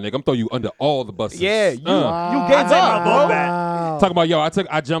 Nah, nigga, I'm throwing you under all the buses. Yeah, you Wow. gave I take my up, vote bro. back. Wow. Talk about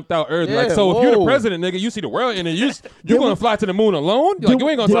I jumped out early. Like, Yeah, so if you're the whoa. president, nigga, you see the world, and then you Did gonna we- fly to the moon alone? Like, you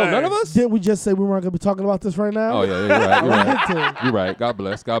ain't gonna tell none of us? Didn't we just say we weren't gonna be talking about this right now? Oh yeah, you're right. You're We right. get to. You're right. God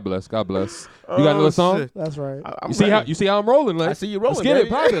bless. God bless. God bless. You got another song? shit. That's right. You see how I'm rolling? Like, I see you rolling, Let's get it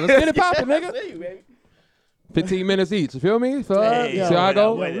baby. popping. Let's get it popping, nigga. See you, baby. 15 minutes each. You feel me? So, Hey, see how I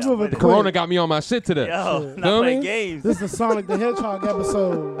go? wait We up, moving wait quick. up. Corona got me on my shit today. Yo, Shit. not Feel playing me? games. This is the Sonic the Hedgehog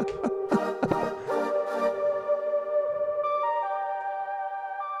episode.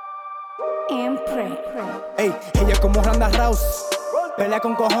 Ey, ella como Randa Rouse, pelea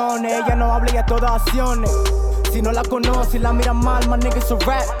con cojones, ella no habla y a todas acciones. Si no la conoce y la mira mal, my nigga it's a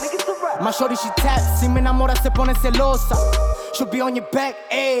rap. My shorty she tap, si me enamora se pone celosa. She'll be on your back,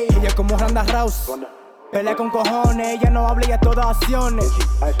 ey. Ella como Randa Rouse, pelea con cojones, ella no habla y a todas acciones.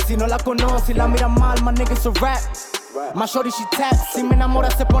 Si no la conoce y la mira mal, my nigga it's a rap. My shorty she tap, si me enamora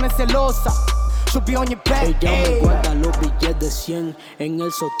se pone celosa. She'll be on your back, Ella me ey. guarda los billetes de 100 en el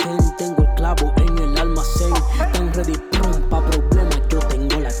sostén, tengo el clavo en el almacén. Tan ready prum, pa' problemas, yo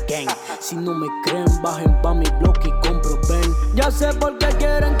tengo la gang. Si no me creen, bajen pa' mi blog y compro ven. Ya sé por qué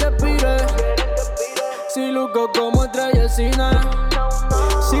quieren que pire, si luco como estrella de cine.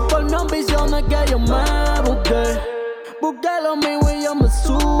 Si por mi ambición es que yo me busqué lo mío y yo me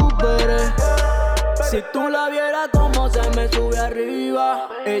superé. Si tú la vieras como se me sube arriba,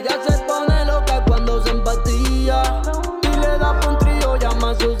 ella se pone loca cuando se empatía y le da pa' un trío, llama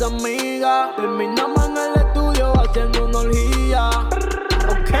a sus amigas. Terminamos en el estudio haciendo una orgía.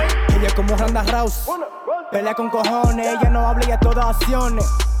 Ella como Randa Rouse, pelea con cojones, ella no habla y a todas acciones.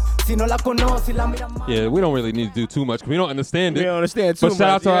 Si no la conoce y la mira mal. Yeah, we don't really need to do too much because we don't understand We it. don't understand too But shout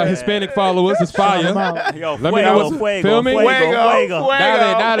out much, to our yeah. Hispanic followers. It's fire. I'm out. Yo, Let me know fuego, what's fuego, feel me? fuego, fuego.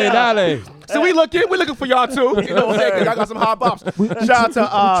 Dale. Yeah. So we looking for y'all too. You know what I'm saying? 'Cause y'all got some hot bops. Shout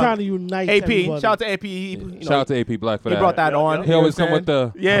out We're trying to unite to AP. everybody. Shout out to AP. You Shout know, out to AP Black for he that. brought that on. He always come with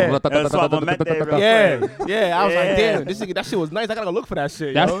the Yeah. Suavemente, real Yeah. I was like, Yeah. damn, that shit was nice. I gotta go look for that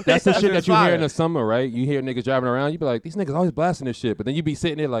shit. yo. That's the shit that you hear fire. in the summer, right? You hear niggas driving around, you be like, these niggas always blasting this shit, but then you be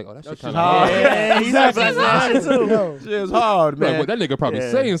sitting there like, oh, that shit kind of hard. hard. Yeah, he's like that shit too. Yo, Shit is hard, Like, man. well, that nigga probably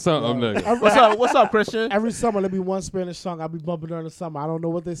Yeah. saying something, nigga. What's up, Christian? every summer there be one Spanish song I be bumping during the summer. I don't know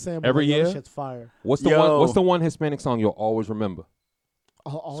what they're saying. But Every yo, year? that shit's fire. What's the Yo. What's the one Hispanic song you'll always remember?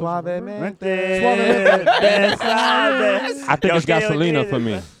 Suavemente. I think it's Gasolina for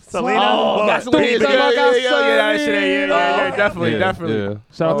me. Selena. Oh, gasoline. That shit. Yeah, definitely, Yeah, definitely. yeah.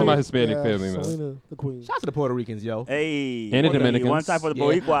 Shout out to my Oh, Hispanic family, man. Selena, the queen. Shout out to the Puerto Ricans, yo. Hey. And the okay, Dominicans. One time for the Yeah.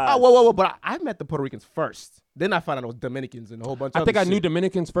 Boricuas. Oh, whoa. But I met the Puerto Ricans first. Then I found out it was Dominicans and a whole bunch of I think I other knew shit.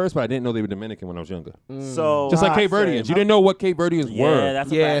 Dominicans first, but I didn't know they were Dominican when I was younger. So Just like I Cape said- Verdeans. You didn't know what Cape Verdeans Yeah, were. that's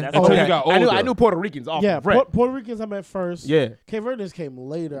a Yeah, fact. That's Until a you fact. got I older. knew Puerto Ricans off Yeah, the rip. Puerto Ricans I met first. Yeah. Cape Verdeans came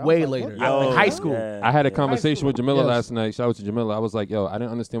later. I was Way like, later. what? Yeah, like Yo, high school. yeah. I had a conversation with Jamila Yes. last night. Shout out to Jamila. I was like, yo, I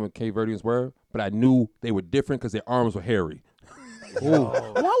didn't understand what Cape Verdeans were, but I knew they were different because their arms were hairy.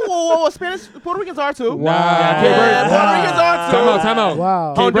 Whoa. Spanish Puerto Ricans are too. Wow. Cape Verdeans. Puerto Ricans are too. Time out.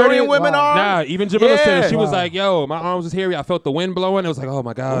 Wow. Cape Honduran Verdean- women are. Nah, even Jamila said it. She was Wow. like, yo, my arms was hairy. I felt the wind blowing. It was like, oh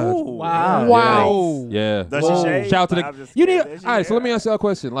my God. Wow. Wow. Yeah. Does she shave? Shout out to I'm the. just You need. kidding. Does she All right, so let me shave? ask you a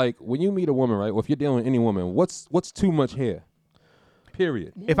question. Like, when you meet a woman, right? Or if you're dealing with any woman, what's too much hair?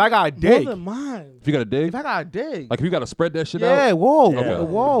 Period. If I got a More dig. than mine. If you got a dig, If I got a dig. like if you got to spread that shit Yeah, out. whoa. Okay.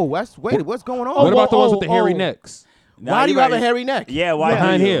 Whoa. What's going on? What about the ones with the oh, hairy oh. necks? Nah, Why do you have a right. hairy neck? Yeah, why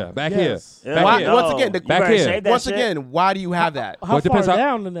Behind do you? here, back Yes. here, Yeah, back here. Once again, You back better here. shave that Once shit. again, why do you have that? How it far depends how-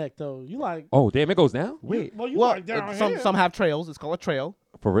 down the neck though? You like? Oh damn, it goes down. Wait. Well, you Well, like down some here. some have trails. It's called a trail.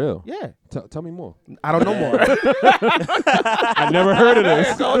 For real? Yeah. Tell me more. I don't know more. I never heard of this.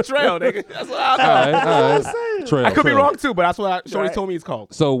 It's called a trail, nigga. That's what I know. All right. Trail, I could be trail. wrong too, but that's what Shorty Right. told me it's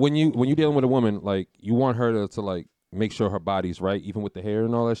called. So when you dealing with a woman, like you want her to like make sure her body's right, even with the hair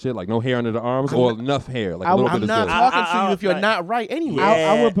and all that shit, like no hair under the arms or enough hair, like a little I'm bit is not good. talking to you I- if you're like- not right anyway.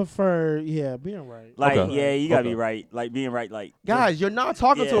 Yeah. I would prefer, being right. Like, Okay. yeah, you gotta Okay. be right. Like being right. Like Guys, you're not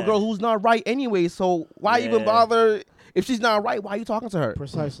talking to a Yeah. girl who's not right anyway, so why even Yeah. bother? If she's not right, why are you talking to her?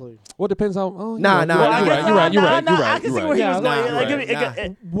 Precisely. Well, it depends on. Oh, Nah, nah, nah. You're right. You're right. You're right. You're I right. can see You're where he right. was Yeah, going. nah, Like, right, it nah.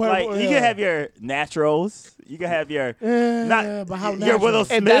 could- Well, like you yeah. can have your naturals. You can have your Yeah, but how your Willow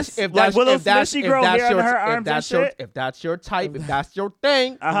natural? Smith. Like Willow Smith, she grow hair under her arms and shit. if that's your type, if that's your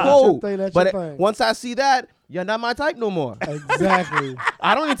thing, Uh-huh. cool. That's your thing, that's But your thing. once I see that, you're not my type no more. Exactly.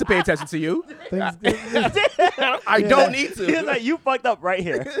 I don't need to pay attention to you. Things, I don't need He's to. like, you fucked up right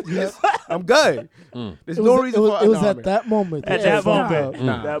here. I'm good. Mm. There's it no was, reason it was, for it was nah, at man. that moment. At Yeah, that fuck moment. up.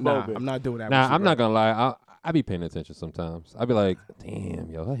 Nah, that nah, moment. I'm not doing that. Nah, with you, I'm bro. not gonna lie. I be paying attention sometimes. I be like, damn,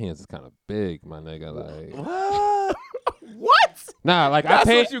 yo, her hands is kind of big, my nigga. Like, What? nah, like That's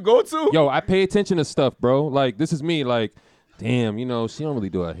I pay. what you go to? Yo, I pay attention to stuff, bro. Like, this is me. Like, damn, you know, she don't really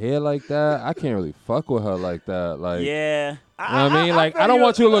do her hair like that. I can't really fuck with her like that. Like, Yeah. you know what I mean? Like, I don't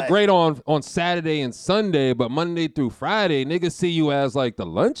want you to look great on Saturday and Sunday, but Monday through Friday, niggas see you as like the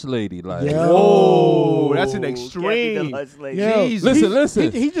lunch lady. Like, Yeah. Whoa, that's an Can't be the extreme. lunch lady. Yo, Jeez.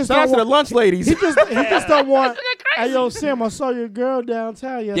 Listen. He just Shout out don't to the want, lunch ladies. he just don't want. Hey, yo, Sam, I saw your girl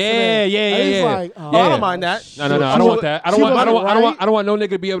downtown yesterday. Yeah. And he's Yeah. like, Oh, I don't mind that. No. I She don't want was- that. I she don't want. I don't wasn't want. I don't want. right? I don't want no nigga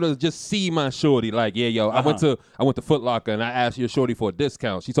to be able to just see my shorty. Like, yeah, yo, I went to Foot Locker and I asked your shorty for a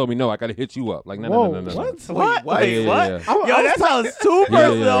discount. She told me no, I gotta hit you up. Like, no. Whoa, no. what? What? What? Wait, Yeah, what? yeah. Yo, that sounds too Yeah,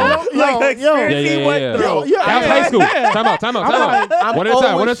 personal. yeah. Like the Yo, experience he went yeah. through. Yo, That was high school. Time out. Time I'm out. One at a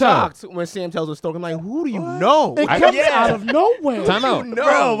time. One at a always time. shocked when Sam tells a story. I'm like, who do you know? It I- comes Yeah. out of nowhere. Time out. No.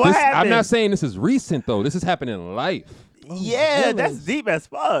 Bro, what This- happened? I'm not saying this is recent though. This is happening in life. Yeah, that's deep as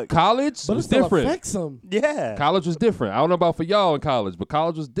fuck. College But it was still different. affects him. Yeah. College was different. I don't know about for y'all in college, but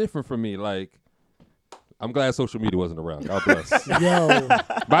college was different for me. Like, I'm glad social media wasn't around. God bless. Yo,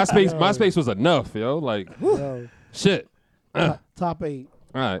 MySpace was enough, yo. Like, yo. shit. Top 8.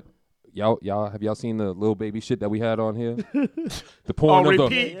 All right. Y'all have y'all seen the little baby shit that we had on here? The porn On of the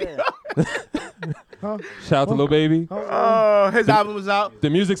repeat. Yeah. shout out to Lil Baby. His album was out. The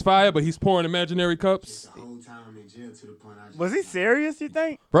music's fire, but he's pouring imaginary cups. Was he serious, you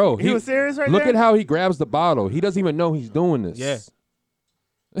think? Bro, He was serious right look there? at how he grabs the bottle. He doesn't even know he's doing this. Yeah.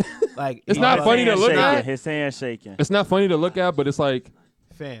 Like It's not funny to look at. His hand shaking. It's not funny to look at, but it's like,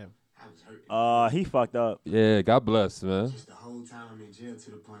 Fam. He fucked up. yeah, God bless, man. The whole time I'm in jail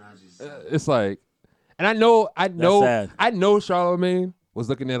to the point I just It's like, and I know sad. Charlamagne. was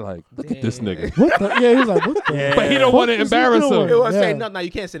looking at like, look at this nigga. What the? Yeah, he was like, what the? Yeah. But he don't want to Fuck is he embarrass doing? him. It was Yeah. saying nothing. No,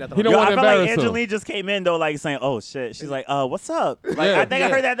 you can't say nothing. He don't Yo, want I to feel like embarrass him. Angeline just came in though, like saying, "Oh shit." She's like, what's up?" Like Yeah. I think I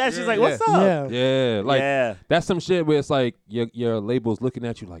heard that. She's like, "What's up?" Yeah. Yeah, like Yeah. that's some shit where it's like your label's looking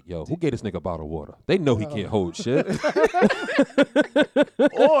at you like, yo, who gave this nigga a bottle of water? They know he can't hold shit.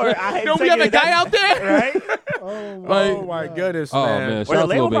 Or I hate Don't we have a guy out there? right? Oh my goodness, Oh man. man, Or shout the out to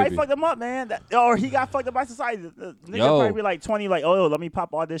label Lil probably Baby. fucked him up, man. Or he got fucked up by society. The nigga Yo. probably be like 20, like, oh, let me pop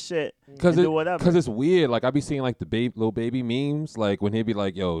all this shit Cause and do whatever. it's weird. Like I be seeing like the Lil Baby memes, like when he be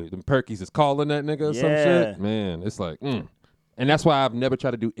like, "Yo, them Perkies is calling that nigga" or some Yeah. shit. Man, it's like, and that's why I've never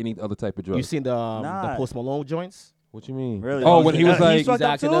tried to do any other type of drug. You seen the Nah. Post Malone joints? What you mean? Really? Oh, when he was He's like, fucked He's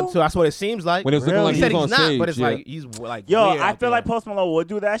up acting too? up too. That's what it seems like. when it was looking like He he said was he's on not, stage. but it's yeah. like he's like. Yo, weird I out feel like there. Post Malone would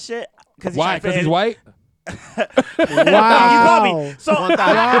do that shit. Cause Why? Because he's white. You call me. So 1,000.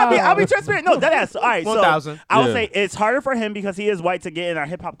 I'll be transparent. No, that ass. All right, so 1,000. I would Yeah. say it's harder for him because he is white to get in our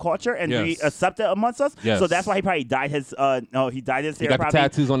hip hop culture and be Yes. accepted amongst us. Yes. So that's why he probably dyed his. He dyed his hair. got the probably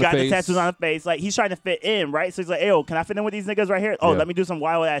tattoos on the got face. the tattoos on the face. Like he's trying to fit in, right? So he's like, "Hey, yo, can I fit in with these niggas right here? Oh, Yeah. let me do some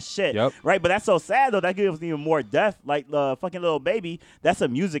wild ass shit." Yep. Right, but that's so sad though. That gives even more death. Like the fucking Lil Baby. That's a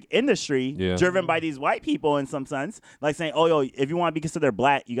music industry Yeah. driven by these white people in some sense. Like saying, "Oh, yo, if you want to be considered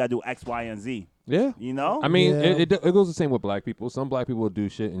black, you gotta do X, Y, and Z." Yeah. You know? I mean, Yeah. it goes the same with black people. Some black people will do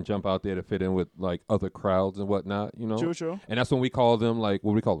shit and jump out there to fit in with like other crowds and whatnot, you know? True. And that's when we call them like,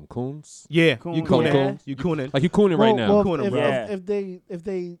 what do we call them? Coons? Yeah, Coon, you yeah. cooning. You cooning. Like you cooning right now. Well, Cool, if, bro. if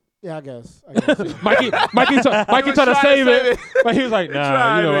they, yeah, I guess. Mikey tried to trying save to it, but he was like, nah,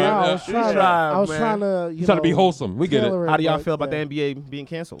 tried, you know man. what? I was You trying. tried, I was man. trying to. He's trying to be wholesome. We get it. tailor How do y'all but, feel about yeah. the NBA being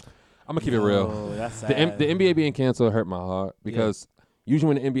canceled? I'm gonna keep it real. Oh, that's The sad. NBA being canceled hurt my heart because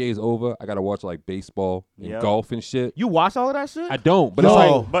usually when the NBA is over, I gotta watch like baseball and Yep. golf and shit. You watch all of that shit? I don't, but No, it's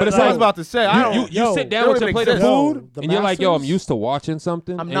like, but it's I was like about to say, I don't. you Yo, sit they down don't with your even plate of exist. food Yo, the and you're like, yo, I'm Masters? used to watching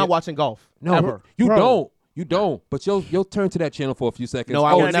something. I'm and not you- watching golf. No, ever. you Bro. don't. You don't. But you'll turn to that channel for a few seconds. No,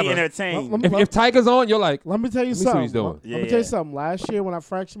 I Oh, would Gonna be never. entertained. if Tiger's on, you're like, Let me tell you Let me see something. what he's doing. Let me Yeah, tell you yeah. something. Last year when I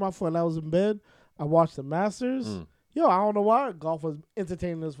fractured my foot and I was in bed, I watched the Masters. Mm. Yo, I don't know why golf was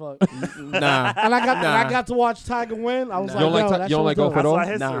entertaining as fuck. Nah. And I Nah. got to watch Tiger win. I was Nah. like, You don't like yo, Ti- that you don't shit like was golf dope. at all?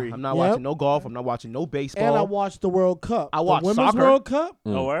 That's Nah, history. I'm not Yep. watching no golf. I'm not watching no baseball. And I watched the World Cup. I watched the Women's soccer. World Cup.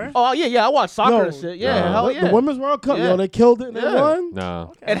 Oh, word? Oh yeah, I watch soccer Yo, and shit. Yeah, nah. hell the, yeah. the Women's World Cup. Yeah. Yo, they killed it and they Yeah. won. nah.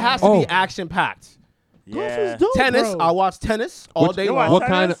 It has to Oh. be action packed. Golf Yeah. is dope, Tennis, bro. I watch tennis all Which- day You long. watch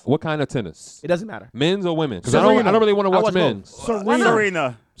What kind of tennis? It doesn't matter. Men's or women? Because Serena. I don't really want to I watch watch both. men's. Serena.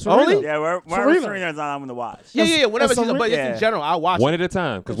 Serena. Only? Yeah, wherever Serena. Serena's on, I'm going to watch. Yeah, whatever. Serena- But just Yeah. in general, I watch One it. at a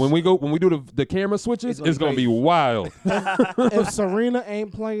time. Because when we do the camera switches, It's it's gonna gonna be be wild. If Serena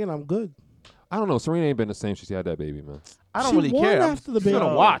ain't playing, I'm good. I don't know. Serena ain't been the same since she had that baby, man. I don't She really won care. I'm after the just gonna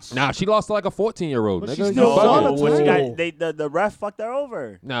baby. watch. Nah, she lost to like a 14-year-old. But Nigga. she You still bugging. won No, it. what she Time. got, the ref fucked her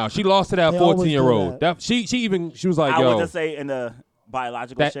over. Nah, she lost to that They always do 14-year-old. that. She was like, I yo, would just say in the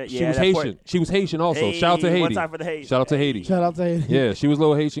biological that shit. she Yeah, was that Haitian. She was Haitian also. Hey, Shout out to Haiti. one time for the Haiti. Shout out to Haiti. Shout out to Haiti. Yeah, she was a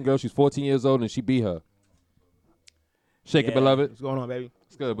little Haitian girl. She's 14 years old and she beat her. Shake it, Yeah. beloved. What's going on, baby?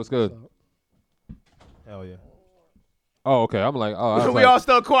 What's good? What's good? Hell yeah. Oh, okay. I'm like, oh, I was We like, all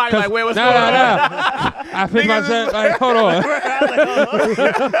still quiet. Like, wait, what's nah, going on? I think my shit. Like, hold on.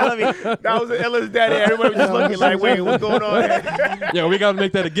 That was the illest daddy. Everybody was just looking like, wait, what's going on here? Yo, we gotta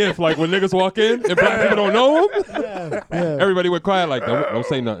make that a gift. Like when niggas walk in and black people don't know them, Yeah. everybody went quiet. Like, don't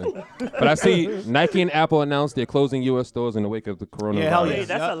say nothing. But I see Nike and Apple announced they're closing U.S. stores in the wake of the coronavirus. hell Wait, yeah.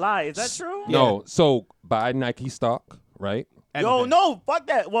 that's a lie. Is that true? No, so buy Nike stock, right? Yo, no, fuck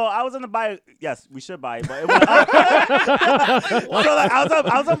that. Well, I was in the buy. Yes, we should buy it, but it was so like, I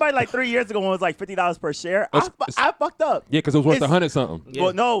was on buy like 3 years ago when it was like $50 per share. I fucked up. Yeah, because it was worth It's- 100 something. Yeah.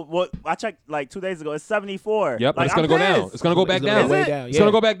 Well, no, well, I checked like 2 days ago. It's 74. Yep, but like, it's gonna I'm go down. pissed. It's gonna go back It's gonna down. go way Is it? down. It's gonna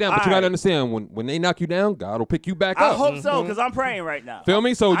Yeah. go back down. But you Alright. gotta understand when they knock you down, God will pick you back I up. hope so, because I'm praying right now. Feel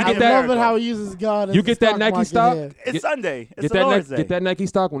me? So you I get am that. I love it how he uses God. As You the get that stock Nike market stock. here. It's Get- Sunday. It's Get the Lord's that, Day. get that Nike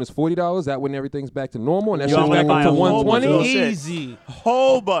stock when it's $40. That when everything's back to normal, and that Yo, shit's I'm back gonna up buy to a whole bunch of 120. those shit. Easy.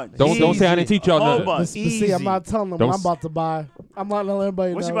 Whole bunch. Don't say I didn't teach y'all Whole nothing. bunch. See, I'm not telling them Don't what I'm s- about to buy. I'm not letting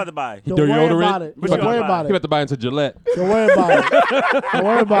everybody What know. you about to buy? Don't Dirty worry deodorant? about it. What Don't you worry gonna about You it. have to buy into Gillette. Don't worry about it. Don't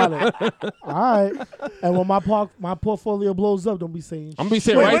worry about it. All right. And when my portfolio blows up, don't be saying I'm gonna be shit.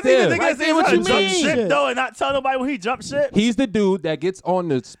 sitting Wait, right what's the there. nigga that Say says what he you jump mean. ship Shit. though and not tell nobody when he jump ship? He's the dude that gets on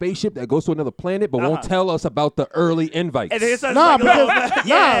the spaceship that goes to another planet, but won't tell us about the early invites. And it's Nah, because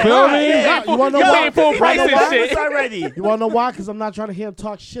yeah. Feel me? Nah, you wanna know Yo, why? ain't full You price wanna know and why? shit. It's already. You wanna know why? Because I'm not trying to hear him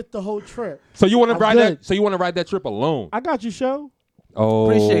talk shit the whole trip. So you want to I'm ride good. that? So you want to ride that trip alone? I got you, show. Oh,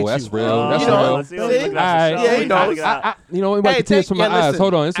 appreciate that's you. real. That's you know, real. Let's see what's looking at the show. Yeah, he knows. You know, wipe the tears from my eyes. listen,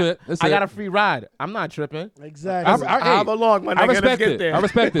 Hold on, it's it. I got a free ride. I'm not tripping. Exactly. I'm along, my nigga. I respect Let's get it. there. I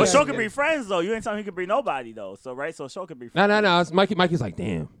respect But it. Show can be friends though. You ain't telling me he can be nobody though. So right, so Show can be No, friends. no. It's Mikey's like,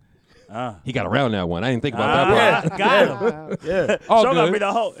 damn. He got around that one. I didn't think about that part. Got him. Yeah. All Show gonna be good.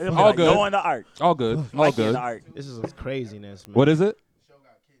 the whole. All good. Go on the art. All good. All Mikey in good. the art. This is craziness, man. What is it?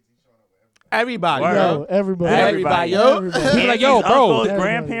 Everybody, Word. yo. Yo, everybody. Everybody, yo. Everybody. He's like, yo, Aunties, bro, uncles,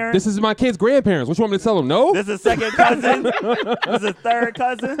 grandparents. this is my kid's grandparents. What you want me to tell them? No? This is second cousin. This is third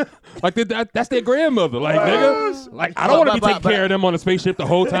cousin. Like that's their grandmother. Like, nigga. Like, I don't want to be taking care of them on the spaceship the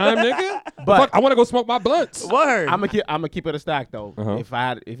whole time, nigga. But- Fuck, I want to go smoke my blunts. Word. I'm gonna keep it a stack though.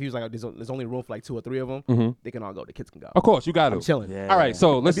 Uh-huh. If he was like, there's only room for like 2 or 3 of them, they can all go. The kids can go. Of course, you got to. I'm chilling. Yeah. All right,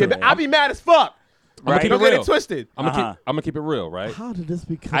 so listen. I'll be mad as fuck. I'm gonna keep it Don't get real. it twisted. I'm gonna keep it real, right? How did this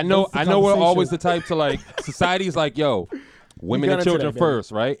become? I know what's the we're conversation? always the type to like society's like, yo, women got and into children that, baby.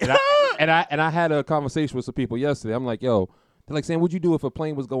 first, right? And I had a conversation with some people yesterday. I'm like, yo, they're like saying, what'd you do if a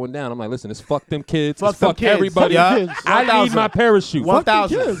plane was going down? I'm like, listen, it's fuck them kids, Fuck it's them fuck kids. everybody. Fuck kids. I need 1,000. my parachute.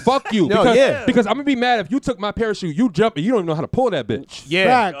 1,000. Fuck you. No, Because, yeah. because I'm gonna be mad if you took my parachute, you jump and you don't even know how to pull that bitch. Yeah.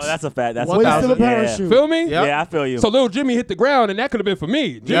 Facts. Oh, that's a fact. That's Wasted a a fact. parachute. Feel me? Yep. Yeah, I feel you. So little Jimmy hit the ground and that could have been for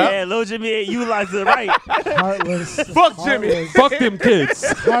me. yeah, Lil Jimmy utilized it right. Heartless. Fuck Jimmy. Fuck them kids.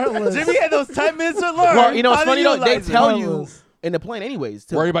 Heartless. Jimmy had those 10 minutes to learn. Well, you know what's How funny to though? They utilize it. tell you Heartless. in the plane anyways.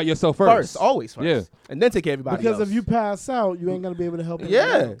 To Worry about yourself first. always first. Yeah. And then take care of everybody Because else. if you pass out, you ain't gonna be able to help. yeah.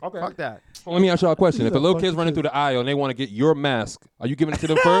 anybody. Okay. Fuck that. Well, let me ask y'all a question. If a little Fuck kid's the running kids. through the aisle and they want to get your mask, are you giving it to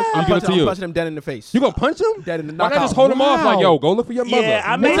them first or you I'm give it to punching, I'm you? punching them dead in the face. You gonna punch him? Dead in the Why not knockout. just hold him off like, Wow. yo, go look for your mother? Yeah,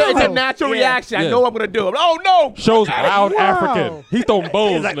 I mean, It's a Wow. natural Yeah. reaction. I Yeah. know what I'm gonna do. Oh no! Shows loud Wow. African. He's throwing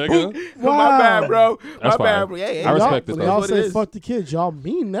bows, like, nigga. Wow. My bad, bro. That's My bad, fine. bro. Yeah, I yeah. respect it, When though. y'all What it say is. fuck the kids, y'all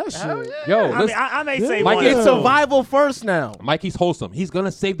mean that shit. Hell yeah. Yo, I mean, listen, I may say Mikey, one. It's Yeah. survival first now. Mikey's wholesome. He's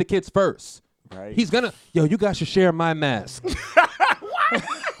gonna save the kids first. Right. He's gonna, yo, you guys should share my mask.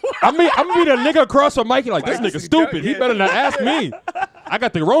 I'm gonna be the nigga across from Mikey like, this nigga stupid. He better not ask me. I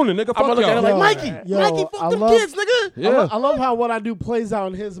got the Rona, nigga. I'm Fuck gonna look at y'all. it like, Yo, Mikey, yo, Mikey, I fuck them love- kids, nigga. Yeah. I love how what I do plays out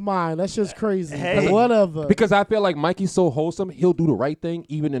in his mind. That's just crazy. Hey. Whatever. Because I feel like Mikey's so wholesome, he'll do the right thing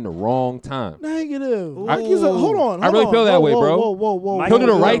even in the wrong time. Negative. Mikey's hold on. I really hold feel on. that Whoa, way, whoa, bro. Whoa, whoa, whoa. Mike He'll do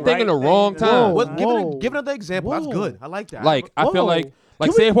the will right thing in the wrong time. Whoa. Give another example. That's Whoa. good. I like that. Like, I feel Whoa. like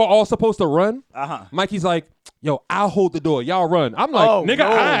Can say if we're all supposed to run, Uh-huh. Mikey's like, yo, I'll hold the door. Y'all run. I'm like, Oh, nigga,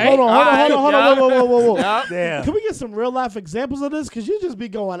 no. I Hold on. Whoa. Yeah. Damn. Can we get some real life examples of this? Because you just be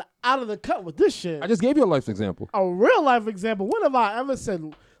going out of the cut with this shit. I just gave you a life example. A real life example. When have I ever said,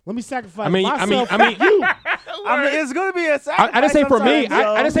 let me sacrifice I mean, myself I mean, for you? I mean, it's gonna be a sacrifice. I didn't say for me. sometimes, I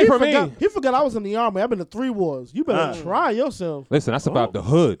yo. didn't say for me. He forgot I was in the army. I've been to 3 wars. You better try yourself. Listen, I survived the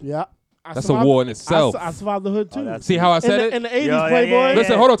hood. Yeah. That's a war in itself. I survived the hood too. that's- See how I said in it? the, in the 80s, Yo, yeah, Playboy. yeah, yeah.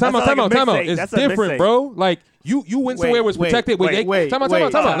 Listen, hold on, time That's out. like a mixtape. It's That's a different, mixtape. bro. Like you went somewhere was protected. Time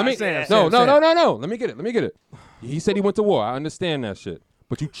out. Let me. Sam, No. Sam. Let me get it. He said he went to war. I understand that shit,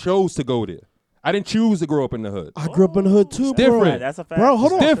 but you chose to go there. I didn't choose to grow up in the hood. I grew up in the hood too, bro. different. That's a fact. Bro,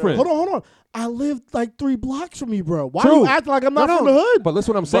 hold on. different. Hold on. I lived like 3 blocks from you, bro. Why True. you acting like I'm not No, from the hood? But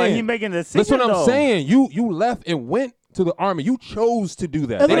listen what I'm But saying. he making the decision. Listen what I'm though. saying. You left and went to the army. You chose to do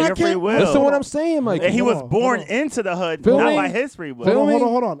that. And They then I didn't- Your free can't. will. Listen what I'm saying, Mike. And he Hold was on, born hold on. into the hood, Feel not me? by his free will. Feel me?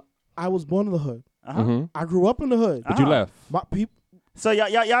 Hold on. I was born in the hood. Mhm. I grew up in the hood. But you left. My people. So y'all.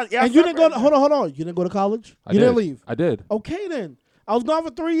 And you didn't go. Hold on. You didn't go to college. I You did. didn't leave. I did. Okay then. I was gone for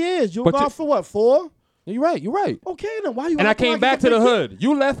 3 years. You were But gone you- for what? 4? You're right. Okay then. Why you? And I acting came like back it's to a the big deal? hood.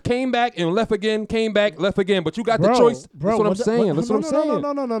 You left, came back, and left again, came back, left again. But you got the Bro, choice. bro, That's what I'm when did- saying. when- That's what I'm saying.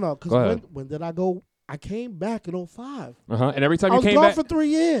 No. Because Go ahead. when did I go? I came back in 05. And every time I you was came gone back, for 3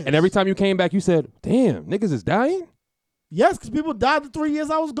 years. and every time you came back, you said, "Damn, niggas is dying." Yes, because people died the 3 years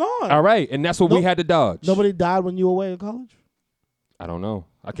I was gone. All right, and that's what we No- had to dodge. Nobody died when you were away in college? I don't know.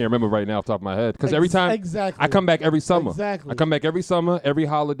 I can't remember right now off the top of my head because every time Exactly. I come back every summer. Exactly. I come back every summer, every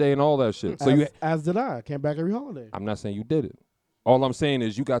holiday, and all that shit. So as did I. I came back every holiday. I'm not saying you did it. All I'm saying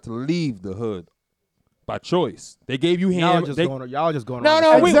is you got to leave the hood by choice. They gave you Y'all ham. just they- going. Y'all just going. No, around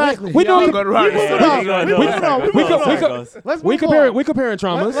no, the we circle. Exactly. we Y'all doing going around the we- circle. we- Let's we move comparing on. we comparing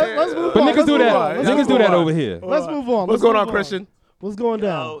traumas. Let's move But on. niggas Let's do move that. on. Let's Niggas move do that on. over here. Let's move on. What's Let's going move on, Christian? What's going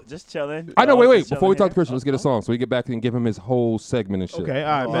down? Yo, just chilling. I know. Wait. Just Before we chilling talk to here. Christian, let's get a song so we get back and give him his whole segment and shit. Okay,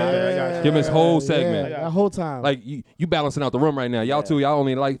 all right, man. I got you. Give him his whole segment. That whole time. Like you balancing out the room right now. Y'all two, y'all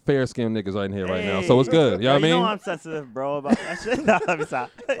only like fair skinned niggas right in here right now. So it's good. You know what I You know mean? I'm sensitive, bro, about that shit. No, let me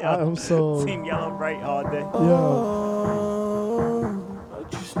stop. I'm so. Team Yellow Bright all day. Yo. I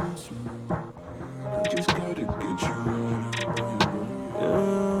just need some room. I just gotta get you right.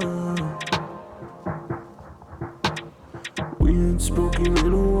 Yeah. We in ain't spoken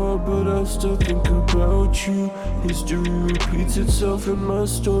in a while, but I still think about you. History repeats itself and my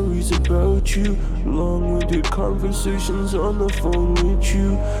story's about you. Long-winded conversations on the phone with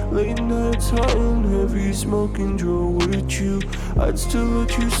you. Late nights hot and heavy, smoking draw with you. I'd still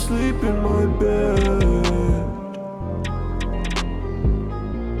let you sleep in my bed.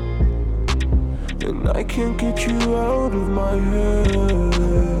 And I can't get you out of my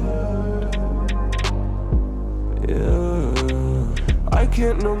head. Yeah, I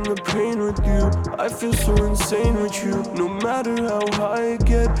can't numb the pain with you. I feel so insane with you. No matter how high I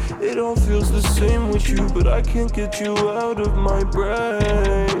get, it all feels the same with you. But I can't get you out of my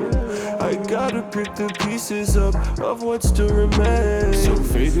brain. I gotta pick the pieces up of what still remains. So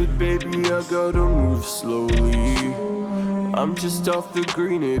faded, baby, I gotta move slowly. I'm just off the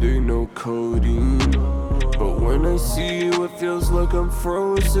green, it ain't no codeine. But when I see you, it feels like I'm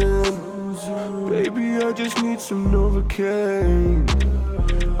frozen. Baby, I just need some Novocaine.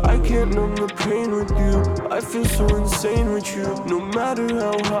 I can't numb the pain with you. I feel so insane with you. No matter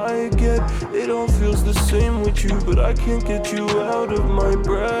how high I get, it all feels the same with you. But I can't get you out of my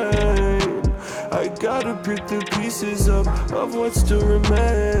brain. I gotta pick the pieces up of what still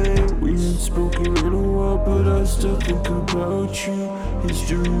remains. We ain't spoken in a while, but I still think about you.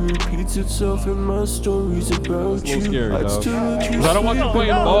 History repeats itself and my story's about you. Scary, I'd still let you I don't want you sleep playing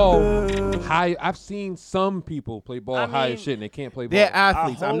in my ball bed. high. I've seen some people play ball high mean, as shit and they can't play ball. They're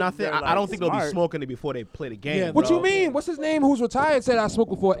athletes. I I'm not. hope they're, I don't like, think they'll be smart. smoking it before they play the game. Yeah, What bro. you mean? What's his name? Who's retired said I smoke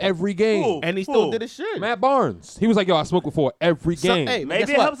before every game. Who? And he still Who? did his shit. Matt Barnes. He was like, yo, I smoke before every game. Hey, Maybe guess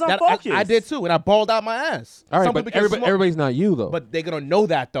it what? helps them That- focus. I did too, and I balled out my ass. All right, Some but people can smoke, everybody's not you though. but they're gonna know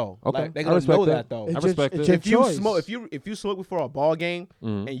that though. Okay, Like, they're I gonna respect know that. that though. I respect it's it. your If you choice. smoke, if you smoke before a ball game,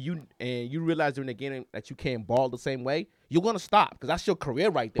 Mm-hmm. and you realize during the game that you can't ball the same way, you're gonna stop because that's your career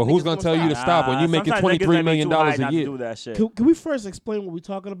right there. But who's Niggas gonna tell you to stop. stop when you making sometimes niggas $23 that be million too high a not to year? do that shit. Can we first explain what we're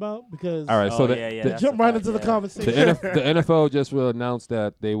talking about? Because All right, so Oh, the, yeah, yeah, the, that's jump a right fact, into the yeah. conversation. the NFL just announced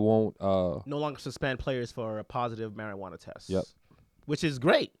that they won't. No longer suspend players for a positive marijuana test. Yep. Which is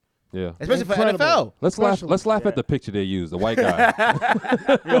great, Yeah. especially for Incredible. NFL. Let's laugh. Especially- Let's laugh at the picture they used. The white guy.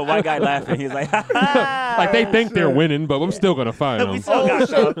 Yo, white guy laughing. He's like, Like they think they're winning, but I'm still gonna fine we them. still got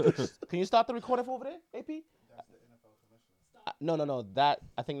you. Can you stop the recording from over there, AP? No. That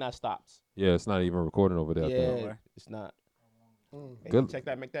I think that stops. Yeah, it's not even recording over there. I think. Yeah, it's not. Hey, Good. check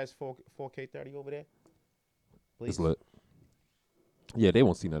that. Make that 4K 30 over there. Please. It's lit. Yeah, they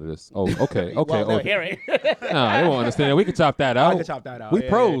won't see none of this. Oh, okay, Well, okay. they'll okay. hear it. Nah, they won't understand. We can chop that out. I can chop that out. We Yeah,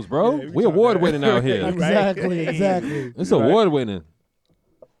 pros, yeah. bro. Yeah, we can chop that award out. winning out here. Exactly, exactly. It's award winning.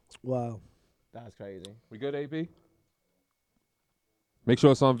 Wow. That's crazy. We good, AP? Make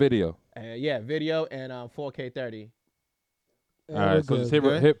sure it's on video. Yeah, video and 4K 30. All right, so just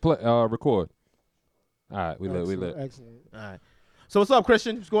hit play, record. All right, we lit. Excellent. All right. So what's up,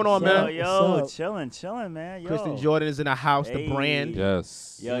 Christian? What's going on, What's man? up? Yo, What's chilling, man. Yo. Christian Jordan is in the house. Hey. The brand.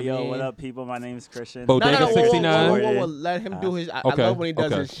 Yes. Yo, what up, people? My name is Christian. Bodega No, whoa, whoa, 69. whoa, whoa. Let him do his. I Okay, love when he does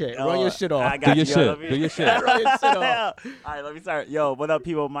okay. his shit. Yo, Run your shit off. I got Do your you. shit. Let me- Do your shit. Run your shit off. All right, let me start. Yo, what up,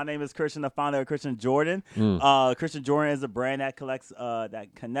 people? My name is Christian, the founder of Christian Jordan. Christian Jordan is a brand that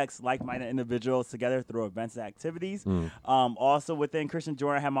connects like-minded individuals together through events and activities. Also within Christian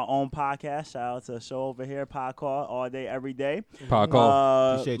Jordan, I have my own podcast. Shout out to the show over here, Pod Call, all day, every day. Pod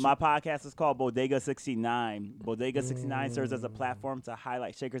Call. Appreciate you. My podcast is called Bodega 69. Bodega 69 serves as a platform to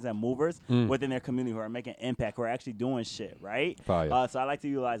highlight shakers and movers within their community who are making impact, who are actually doing shit, right? Fire. So I like to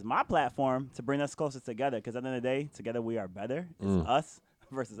utilize my platform to bring us closer together because at the end of the day, together we are better. It's us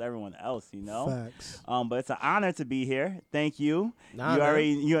versus everyone else, you know? Facts. But it's an honor to be here. Thank you. Nah, you man.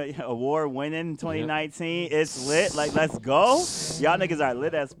 already award winning 2019. It's lit. Like, let's go. Y'all niggas are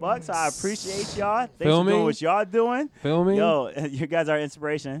lit as fuck, so I appreciate y'all. Thanks Feel for doing me? what y'all doing. Feel me? Yo, you guys are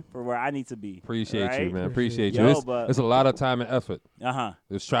inspiration for where I need to be. Appreciate right? you, man. Appreciate Yo, you. It's, but- it's a lot of time and effort. Uh-huh.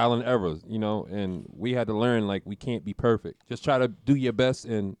 There's trial and errors, you know, and we had to learn, like, we can't be perfect. Just try to do your best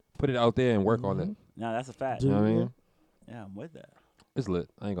and put it out there and work on it. No, that's a fact. You know what I mean? Yeah, I'm with that. It's lit.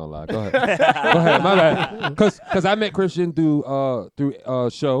 I ain't gonna lie. Go ahead. Go ahead. My bad. Cause I met Christian through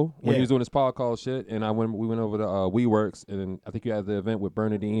show when Yeah. he was doing his pod call shit, and we went over to WeWorks, and then I think you had the event with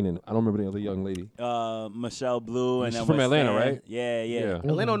Bernadine, and I don't remember the other young lady. Michelle Blue. And She's then from with Atlanta, Stan. right? Yeah. Yeah.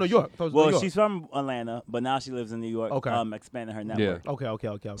 Atlanta or New York? I thought it was Well, New York. she's from Atlanta, but now she lives in New York. Okay. Expanding her network.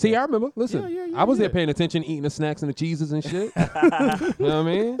 Okay. See, I remember. Listen, Yeah, I was yeah. there paying attention, eating the snacks and the cheeses and shit. You know what I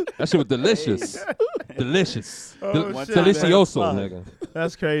mean? That shit was delicious. Delicious. Oh, shit, Delicioso, man. nigga.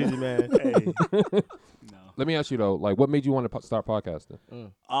 That's crazy, man. Hey. Let me ask you though, like, what made you want to start podcasting?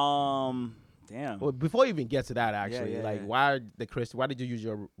 Damn. Well, before you even get to that, actually, yeah, like, yeah. why did you use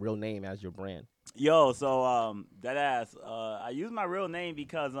your real name as your brand? Yo, so that ass. I use my real name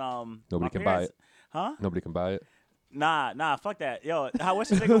because Nobody my can parents, buy it. Huh? Nobody can buy it. Nah, fuck that. Yo, I wish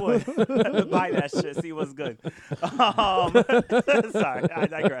a nigga would buy that shit, see what's good. Sorry, I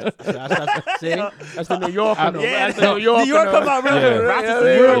digress. See, that's the New York. Yeah, That's the New York. New York come out real Yeah. good.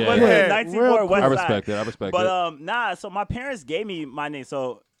 Rochester, Yeah, New York, yeah, but yeah. 19 Real West quick. I Side. respect it. I respect it. But nah, so my parents gave me my name.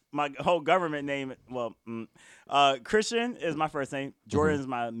 So my whole government name, Christian is my first name. Jordan is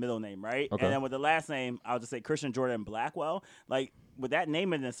my middle name, right? Okay. And then with the last name, I'll just say Christian Jordan Blackwell. Like with that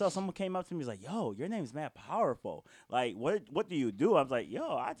name in itself, someone came up to me and was like, "Yo, your name's mad powerful. Like, what do you do?" I was like, "Yo,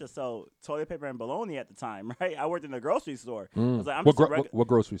 I just sell toilet paper and bologna at the time, right? I worked in the grocery store. I was like, I'm What, just what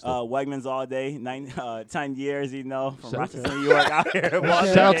grocery store? Wegmans all day, 10 years, you know, from Rochester, New York out here.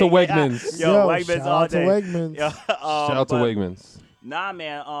 Shout out to Wegmans. Yo, Wegmans shout all out to day. Wegmans. Yeah, Shout out to but- Wegmans. Nah,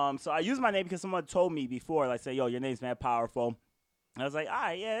 man. So I used my name because someone told me before, like, say, yo, your name's mad powerful. I was like, all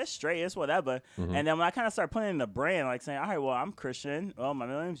right, yeah, it's straight, it's whatever. And then when I kind of started putting in the brand, like saying, all right, well, I'm Christian. Well, my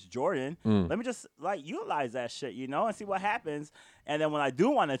middle name's Jordan. Let me just like utilize that shit, you know, and see what happens. And then when I do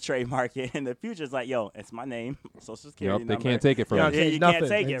want to trademark it in the future, it's like, yo, it's my name, social security Yep, they number. can't take it from Yeah, us. Yeah, you Nothing. can't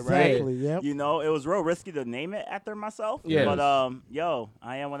take it, right? Exactly. Yep. You know, it was real risky to name it after myself. Yes. But yo,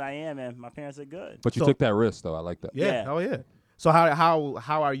 I am what I am, and my parents are good. But you So- took that risk, though. I like that. Yeah. Yeah. Oh yeah. So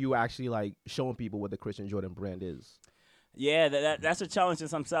how are you actually like showing people what the Christian Jordan brand is? Yeah, that's a challenge in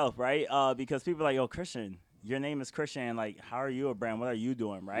itself, right? Because people are like, yo, Christian, your name is Christian. Like, how are you a brand? What are you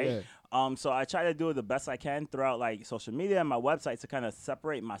doing, right? Yeah. So I try to do the best I can throughout like social media and my website to kind of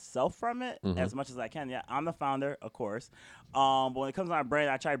separate myself from it as much as I can. Yeah, I'm the founder, of course. But when it comes to my brand,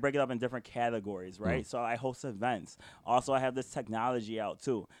 I try to break it up in different categories, right? So I host events. Also, I have this technology out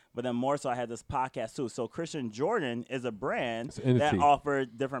too. But then more so, I have this podcast too. So Christian Jordan is a brand It's an that entity. offers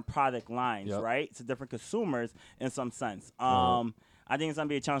different product lines, Yep. right? To different consumers in some sense. I think it's gonna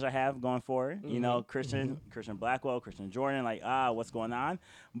be a challenge I have going forward. You know, Christian Blackwell, Christian Jordan, like what's going on?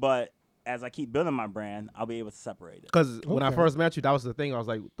 But as I keep building my brand, I'll be able to separate it. Because when I Okay. first met you, that was the thing. I was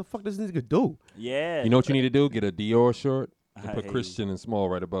like, what the fuck does this nigga do? Yeah. You know what you need to do? Get a Dior shirt and put Hey. Christian in small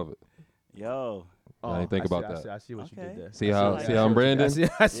right above it. Yo. I didn't think about see, that. I see what you Okay. did there. See I how like see that. how I'm branding? I see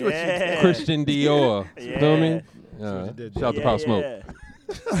what you did. Yeah. Christian Dior. You feel me? Yeah. Yeah. you did Shout out to Yeah, Pop Smoke.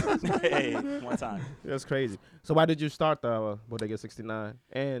 yeah. Hey, one time. That's crazy. So why did you start the Bodega 69?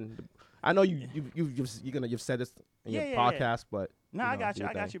 And I know you've said this in your Yeah, yeah, podcast, yeah. but No, you I know, got do you. your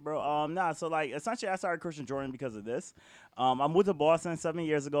I got thing. you, bro. So like essentially I started Christian Jordan because of this. I moved to Boston 7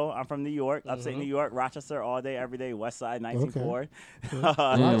 years ago. I'm from New York, upstate New York, Rochester all day, every day, West Side, 1904.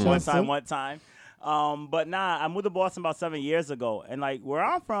 One time. But I moved to Boston about 7 years ago, and like where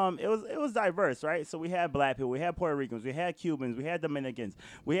I'm from, it was diverse, right? So we had black people, we had Puerto Ricans, we had Cubans, we had Dominicans,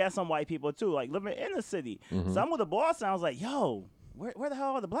 we had some white people too, like living in the city. So I moved to Boston. I was like, yo. Where the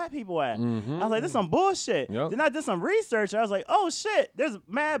hell are the black people at? I was like, this is some bullshit. Yep. Then I did some research. And I was like, oh shit, there's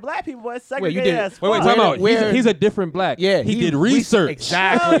mad black people, but it's Wait, you segregated did- as Wait, fuck. time out. Where- He's a different black. Yeah, he did research.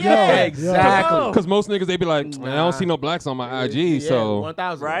 Exactly. Hell yeah. Exactly. Yo. Because most niggas, they be like, "Man, I don't see no blacks on my IG, so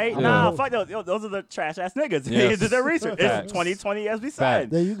 1,000. Right? Yeah. Nah, fuck those. Yo, those are the trash ass niggas. They Yes. did their research. Facts. It's 2020 as we Facts. said.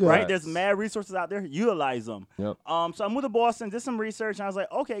 There you go. Right? Facts. There's mad resources out there. Utilize them. Yep. So I moved to Boston, did some research, and I was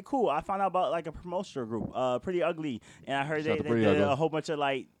like, okay, cool. I found out about like a promotional group, Pretty Ugly, and I heard Shout out they to did Pretty Ugly. a whole bunch of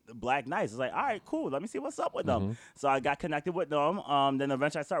like black nights. I was like, all right, cool. Let me see what's up with them. So I got connected with them. Then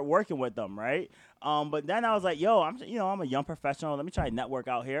eventually I started working with them, right? But then I was like, yo, I'm a young professional. Let me try to network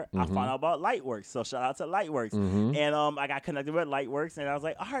out here. I found out about Lightworks. So shout out to Lightworks. And I got connected with Lightworks, and I was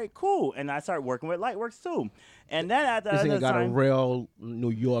like, all right, cool. And I started working with Lightworks too. And then at the This end nigga of the got a time, real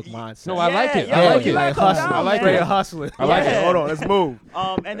New York mindset. No, I like it. Yeah, I like you it. gotta come hustling. down, I like man. it. Hustling. I like it. Hold on, let's move.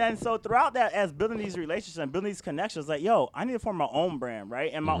 And then so throughout that, as building these relationships and building these connections, like, yo, I need to form my own brand, right?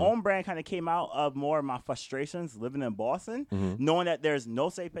 And my own brand kind of came out of more of my frustrations living in Boston, knowing that there's no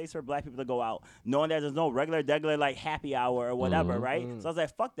safe place for black people to go out, knowing that there's no regular like happy hour or whatever, right? So I was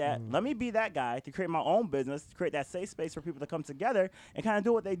like, fuck that. Let me be that guy to create my own business, to create that safe space for people to come together and kind of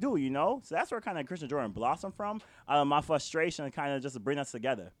do what they do, you know? So that's where kind of Christian Jordan blossomed from, out of my frustration and kind of just bring us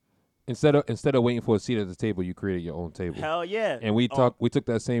together. Instead of waiting for a seat at the table, you created your own table. Hell yeah. And we took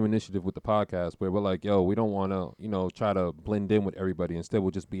that same initiative with the podcast where we're like, yo, we don't want to, try to blend in with everybody. Instead,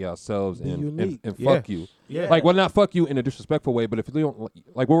 we'll just be ourselves Be and unique. fuck you. Yeah. Like, well, not fuck you in a disrespectful way, but if you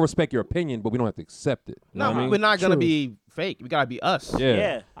don't, like, we'll respect your opinion, but we don't have to accept it. You know No, what I mean? we're not gonna True. be fake. We gotta be us. Yeah.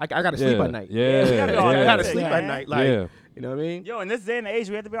 Yeah. I gotta sleep at night. Yeah. we gotta be all I Yeah. gotta Yeah. sleep Yeah. at night. Like, Yeah. you know what I mean? Yo, in this day and age,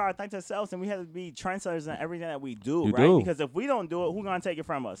 we have to be our authentic selves, and we have to be trendsetters in everything that we do, You right? do. Because if we don't do it, who's gonna take it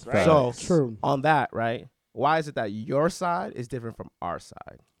from us, right? So True. on that, right? Why is it that your side is different from our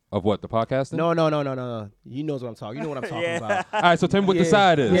side? Of what, the podcasting? No. You know what I'm talking. You know what I'm talking about. All right, so tell me what the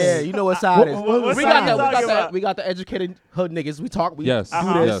side is. Yeah, you know what side is. what we side got you talking that. about? We got the educated hood niggas. We talk. We Yes. do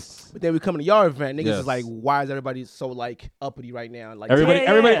Uh-huh. this. Yes. But then we come to your event. Niggas Yes. is like, why is everybody so like uppity right now? Like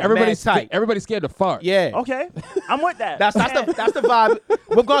Everybody's Mad tight. everybody's scared to fart. Yeah. Okay, I'm with that. That's the vibe.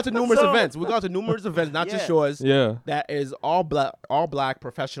 We've gone to numerous events. We've gone to numerous events, not just yours. Yeah. That is all black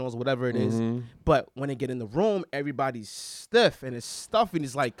professionals, whatever it is. Mm-hmm. But when they get in the room, everybody's stiff and it's stuffy. And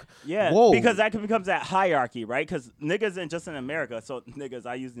it's like, Yeah, whoa. because that becomes that hierarchy, right? Because niggas ain't just in America, so niggas,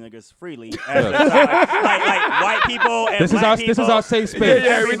 I use niggas freely. like white people and black people. This is our safe space.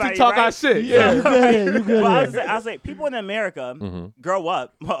 Yeah, we everybody, can talk right? our shit. Yeah, you good. But I was like, people in America grow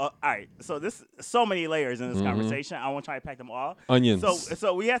up. Well, all right, so this so many layers in this conversation. I won't try to pack them all. Onions.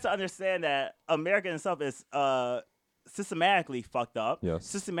 So we have to understand that America itself is systematically fucked up. Yes.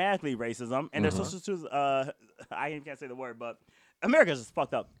 Systematically racism, and there's social. I can't say the word, but America's just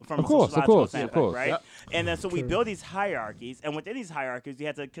fucked up from Of a course, sociological of standpoint, course. right? Yep. And then so we build these hierarchies, and within these hierarchies, you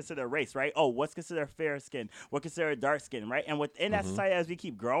have to consider race, right? Oh, what's considered fair skin? What's considered dark skin, right? And within that society, as we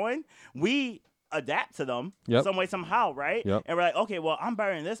keep growing, we adapt to them Yep. some way, somehow, right? Yep. And we're like, okay, well, I'm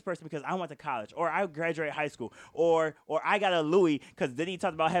better than this person because I went to college, or I graduated high school, or I got a Louis because Diddy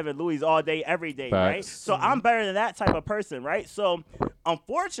talked about having Louis all day, every day, right? Facts. So I'm better than that type of person, right? So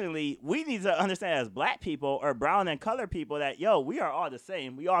unfortunately, we need to understand as black people or brown and colored people that, we are all the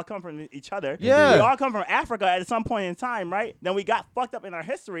same. We all come from each other. Yeah. We all come from Africa at some point in time, right? Then we got fucked up in our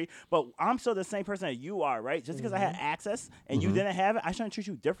history, but I'm still the same person that you are, right? Just because I had access and you didn't have it, I shouldn't treat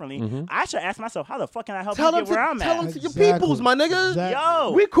you differently. I should ask myself, how the fuck can I help Tell you them get where I'm tell at? them to your Exactly. peoples, my nigga. Exactly.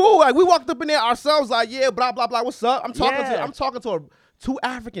 Yo. We cool. Like we walked up in there ourselves, like blah blah blah. What's up? I'm Yeah. talking to two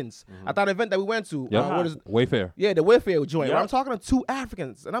Africans at that event that we went to. Yep. What is Wayfair. Yeah, the Wayfair joint. Yep. I'm talking to two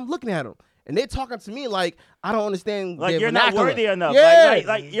Africans, and I'm looking at them, and they're talking to me like I don't understand. Like their you're not vernacular. worthy enough. Yeah,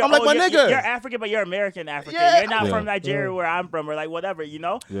 Like you're, I'm like my you're, nigga. You're African, but you're American African. Yeah. You're not Yeah. from Nigeria where I'm from, or like whatever, you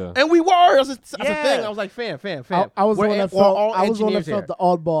know. Yeah. And we were. That's a Yeah. thing. I was like, fam. I was the We're one that we're all felt. I was the one that engineers here. felt the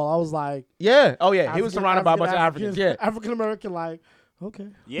oddball. I was like, Yeah. Oh yeah. He was surrounded by a bunch of Africans, Africans. Yeah. African American. Like, okay.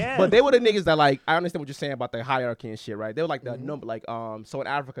 Yeah. But they were the niggas that like I understand what you're saying about the hierarchy and shit, right? They were like the number, like so in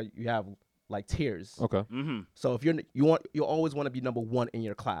Africa you have like tiers. Okay. So if you always want to be number one in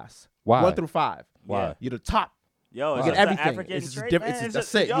your class. Why? 1 through 5. Why? You're the top. Yo, You it's get just everything. African It's just trait, different. man. It's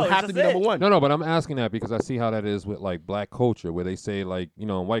It's that's it. yo, You it's have to just be number it. one. No, but I'm asking that because I see how that is with like black culture, where they say like, in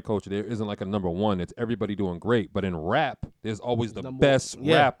white culture there isn't like a number one. It's everybody doing great, but in rap there's always the Number best one.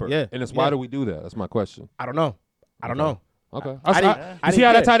 Yeah, rapper. yeah, And it's why yeah. do we do that? That's my question. I don't know. Okay. I didn't- you I see how didn't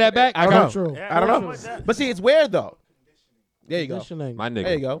I get tie it. that back? I I don't got know. True. Yeah, I don't I'm know. with that. But see, it's weird though. There you go. Conditioning. my nigga.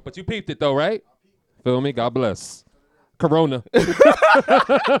 There you go. But you peeped it though, right? Feel me? God bless. Corona. It's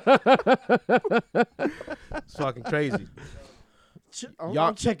fucking crazy. I'm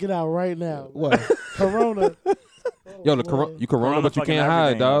Y'all- check it out right now. What? Corona. Yo, you corona, Corona but you fucking can't hide,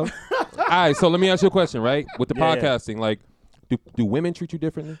 everything, dog. All right, so let me ask you a question, right? With the Yeah. podcasting, like, do women treat you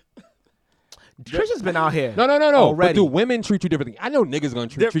differently? Trisha's been out here. No. But Already. do women treat you differently? I know niggas gonna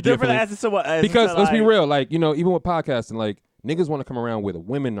treat you Different differently. as to what? As Because to, let's be like- real, like, even with podcasting, like, niggas want to come around where the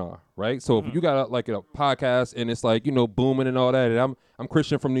women are, right? So if you got like a podcast and it's like, booming and all that, and I'm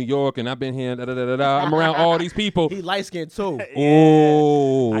Christian from New York and I've been here, I'm around all these people. He light skinned too.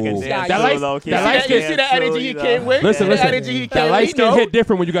 Oh, I can dance that too, light- low key. that I light can skin- You see dance that too, energy he you know. came with? Listen, that listen. energy he That came light with. skin hit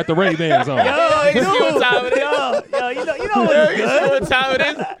different when you got the Ray-Bans on. Yo, you see what time it is? Yo, you know Yeah, what's you good? see what time it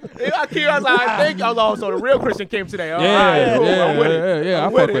is? I was like, I think so the real Christian came today. All Yeah, right, cool. I'm with it. yeah. I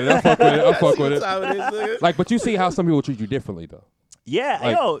I'm fuck with with it. it. I fuck with it. I fuck See with what it. time it is, nigga. Like, but you see how some people treat you differently, though. Yeah,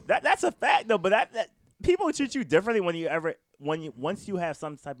 Like- yo, that's a fact though. But that people treat you differently once you have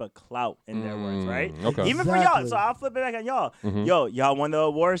some type of clout in their words, right? okay. Even for y'all. Exactly. So I'll flip it back on y'all. Yo, y'all won the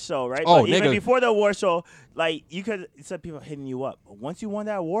award show, right? Oh, but even nigga. before the award show, like you could said people hitting you up. But once you won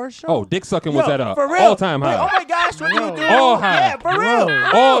that award show, Oh, dick sucking was yo, at a for real. all-time Like, high. oh my gosh, what do you do? All high. Yeah, for real. For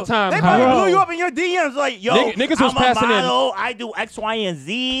real. All-time They high. probably blew you up in your DMs like, yo, Niggas was I'm passing a in- model. I do X, Y, and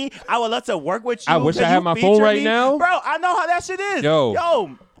Z. I would love to work with you. I wish Could I had you my phone feature right me? now. Bro, I know how that shit is.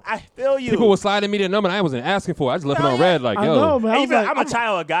 Yo. I feel you. People were sliding me their number and I wasn't asking for it. I just left it Hell on yeah. red like, I yo. know, man. I was Even, like, I'm a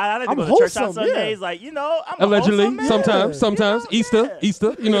child of God. I like to I'm go to church on wholesome, Sundays. yeah. Like, I'm a Allegedly, wholesome man. sometimes, Easter,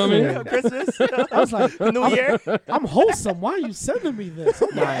 you know what I mean? Christmas, I was like, New Year. I'm wholesome. Why are you sending me this? Oh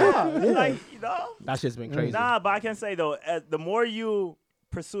my God. Yeah. Like, That shit's been crazy. Nah, but I can say though, the more you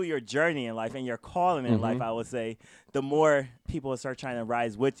pursue your journey in life and your calling in life, I would say, the more people will start trying to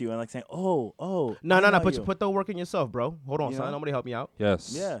rise with you and like saying, "Oh, No. I know Put the work in yourself, bro. Hold on, You son. know? Nobody help me out.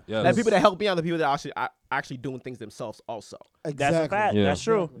 Yes. Yeah. Yes. The people that help me out, the people that are actually doing things themselves also. Exactly. That's a fact. Yeah. That's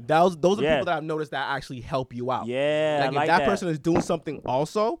true. Those are Yeah. people that I've noticed that actually help you out. Yeah, Like I if that that person is doing something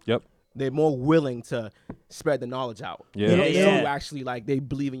also, Yep. they're more willing to spread the knowledge out. Yeah. They Yeah, don't yeah. know actually like they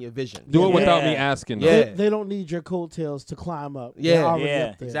believe in your vision. Do it without Yeah. me asking. though. Yeah. They don't need your coattails to climb up. Yeah. They're already Yeah.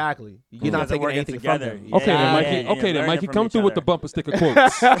 up there. Exactly. You're You not guys are taking working anything together. from them. Yeah. Okay, then, Mikey. Yeah. Okay, then, Learning Mikey, from come each through with other. the bumper sticker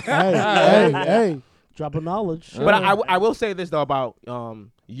quotes. Hey, dropping knowledge. But I will say this though about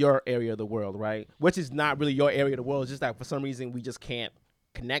your area of the world, right? Which is not really your area of the world. It's just that for some reason we just can't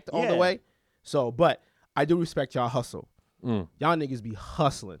connect all the Yeah. way. So, but I do respect y'all hustle. Mm. Y'all niggas be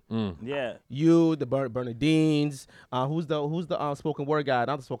hustling. Yeah. You, the Bernardines, who's the spoken word guy?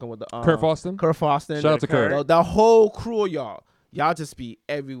 Not the spoken word. The Kurt Foston? Kurt Foston. Shout out to Kurt. The whole crew of y'all. Y'all just be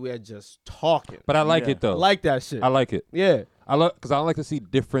everywhere just talking. But I like Yeah. it though. I like that shit. I like it. Yeah. I love because I like to see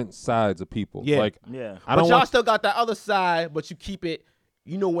different sides of people. Yeah. Like Yeah. I But don't y'all want still got that other side, but you keep it.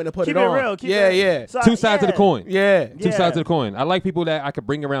 You know when to put Keep it it on. real. Keep yeah, it, yeah. So, two sides of the yeah. coin. Yeah. Two Yeah. sides of the coin. I like people that I could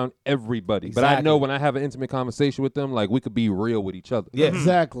bring around everybody. But I Exactly. know when I have an intimate conversation with them, like we could be real with each other. Yeah.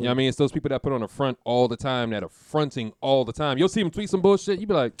 Exactly. You know what I mean? It's those people that put on the front all the time, that are fronting all the time. You'll see them tweet some bullshit. You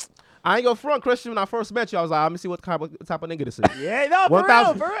be like, I ain't gonna front Christian when I first met you. I was like, let me see what type of nigga this is. Yeah, no, for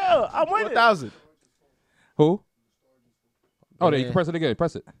 1,000. real, for real. I'm with it. 1,000. who? Oh, there, you Yeah. can press it again.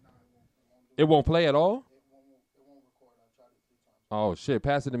 Press it. It won't play at all? Oh, shit.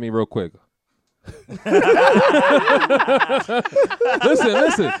 Pass it to me real quick.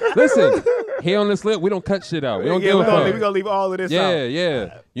 Listen. Here on this lip, we don't cut shit out. We don't Yeah, give we a gonna, fuck. we gonna leave all of this Yeah, out.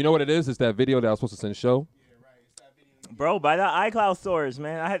 yeah. You know what it is? It's that video that I was supposed to send show. Bro, buy the iCloud storage,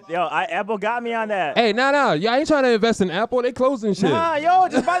 man. Apple got me on that. Hey, nah. Yeah, I ain't trying to invest in Apple. They closing shit. Nah, yo,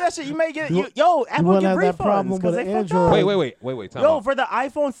 just buy that shit. You may get, Apple wouldn't get have that problem refunds because with they fucked Android. up. Wait. Time Yo, out. for the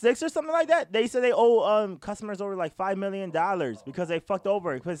iPhone 6 or something like that, they said they owe customers over like $5 million because they fucked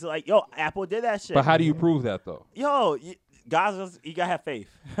over. Because like, yo, Apple did that shit. But how do you prove that, though? Yo, guys, you gotta have faith.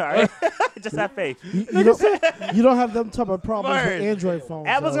 All right, just have faith. You don't have them type of problems Word. with Android phones.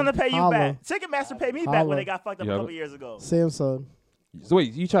 Apple's so gonna pay you holla. back. Ticketmaster paid me back Holla. when they got fucked up You a have couple it? years ago. Samsung. So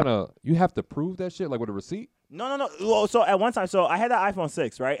wait, you have to prove that shit, like with a receipt? No. Well, so at one time, I had the iPhone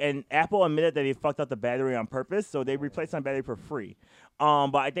 6, right? And Apple admitted that they fucked up the battery on purpose, so they replaced my battery for free.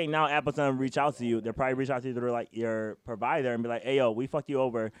 But I think now Apple's gonna reach out to you. They'll probably reach out to you through like your provider and be like, "Hey, yo, we fucked you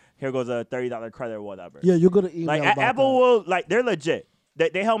over. Here goes a $30 credit or whatever." Yeah, you're gonna email Like about Apple that. will, like they're legit.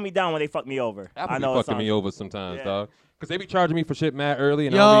 They held me down when they fucked me over. Apple I be know it fucking me sounds- over sometimes, Yeah. dog. Because they be charging me for shit mad early,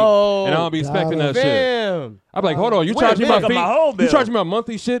 and Yo, I don't be expecting that shit. Fam. I'm like, hold on, you Wait, charging man, my look at my whole fee? bill. You charging me a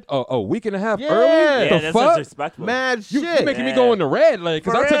monthly shit a week and a half Yeah. early? Yeah, The that's fuck? disrespectful. Mad You shit. making me Yeah. go in the red, like,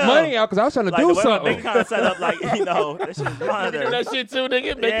 because For I took real. money out because I was trying to Like do the way my something. bank account is set up, like that shit is monitored. that shit too,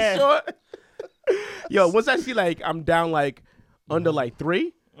 nigga. Make Yeah. sure. Yo, once I see like I'm down like under like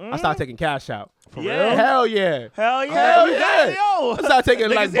 3, I start taking cash out. For real? Hell yeah. Hell yeah, Hell you yeah. got it, yo. I start taking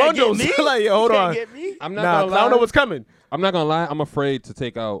Niggas like can't get bundles. me. Like, yo, hold You can't on. get me. I'm not Nah, gonna 'cause I don't lie. know what's coming. I'm not gonna lie. I'm afraid to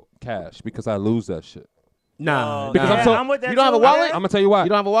take out cash because I lose that shit. Nah, Because nah. I'm so- I'm with that You don't have a too, wallet? man. I'm gonna tell you why. You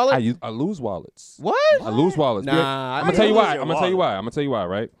don't have a wallet? I lose wallets. What? I lose wallets. Nah, Yeah. I I'm mean, gonna tell you you why. lose your I'm gonna tell you wallet. why. I'm gonna tell you why.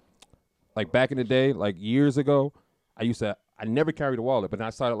 Right? Like back in the day, like years ago, I never carried a wallet, but then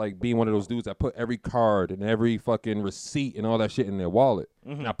I started like being one of those dudes that put every card and every fucking receipt and all that shit in their wallet.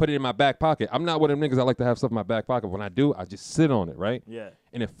 And I put it in my back pocket. I'm not one of them niggas that like to have stuff in my back pocket. When I do, I just sit on it, right? Yeah,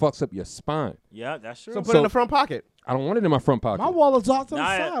 And it fucks up your spine. yeah, that's true. So put it in the front pocket. I don't want it in my front pocket. My wallet's off to the Nah,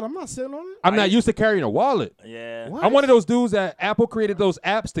 side. I'm not sitting on it. I'm not used to carrying a wallet. yeah. What? I'm one of those dudes that Apple created those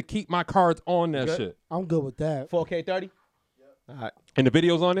apps to keep my cards on that Good. shit. I'm good with that. 4K 30? All right. And the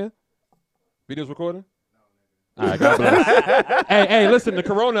videos on there? Videos recording? All right, God bless. hey, listen, the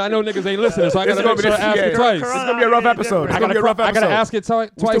Corona, I know niggas ain't listening, so I This gotta is make gonna sure I be ask it twice. This is gonna be a rough episode. It's I gonna be a rough episode. gotta ask it twice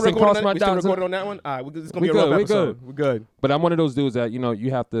and cross my We still dots. recording on that one? All right, it's gonna We be a rough good, we episode. good. We're good. But I'm one of those dudes that, you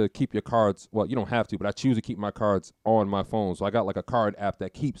have to keep your cards. Well, you don't have to, but I choose to keep my cards on my phone. So I got like a card app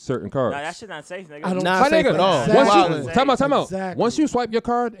that keeps certain cards. Nah, that shit not safe, nigga. I don't- Not My safe nigga, at all. Exactly. once Wildin'. time out. Exactly. Once you swipe your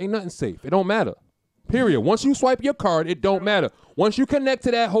card, ain't nothing safe. It don't matter. Period. Once you swipe your card, it don't matter. Once you connect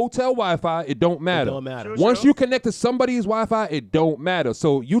to that hotel Wi-Fi, it don't matter. don't matter. True, Once true. you connect to somebody's Wi-Fi, it don't matter.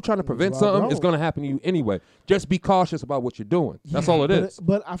 So you trying to prevent Well, something, bro. it's gonna happen to you anyway. Just be cautious about what you're doing. That's all it But, is.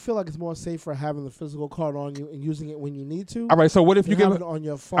 but I feel like it's more safer having the physical card on you and using it when you need to. All right. So what if you than give? having it on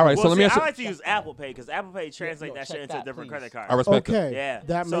your phone. All right. So Well, let me see, ask I you. like to use Apple Pay because Apple Pay translates that check shit into a that, different please. credit card. I respect Okay, that. Yeah.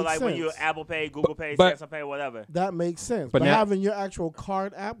 that so makes like when you sense. Apple Pay, Google Pay, But- Samsung Pay, whatever. That makes sense. But But now- having your actual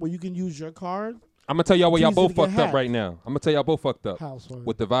card app where you can use your card. I'm gonna tell y'all where It's y'all easy both to get fucked up hacked. right now. I'm gonna tell y'all both fucked up. How, son?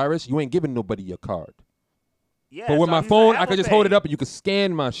 With the virus, you ain't giving nobody your card. Yeah, But with so my I'm using phone, I Apple can just Pay. hold it up and you can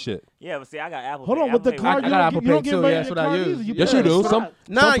scan my shit. Yeah, but see, I got Apple Hold Pay. on, with the Apple Pay card, works. I got Apple you don't Pay get too, money yeah, in that's your what I card use. either. Yes, pay you on do. the Some spot.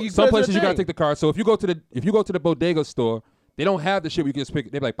 Nah, you some put it to places the you gotta thing. take the card. So if you go to the bodega store, they don't have the shit where you can just pick.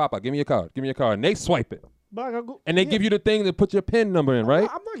 They be like, Papa, give me your card, and they swipe it, But I gotta go, and they yeah. give you the thing to put your PIN number in, right?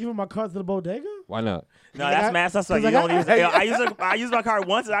 I'm not giving my card to the bodega. Why not? No, that's mad suspect. 'cause You I don't got- use it. I used my card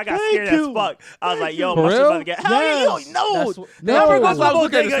once and I got Thank scared you. as fuck. I was like, yo, For my shit real? about to get. Hell yeah, you Yes. don't know. That's Never go that's to why I a was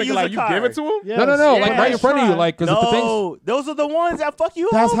looking at this bodega nigga use like, a you card. give it to him? Yes. No, Yeah, like right in front of you, try. like, because the things. No, those are the ones that fuck you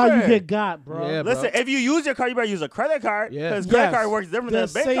That's over. how you get got, bro. Yeah, bro. Listen, if you use your card, you better use a credit card. Yeah. Because credit Yes. card works different They're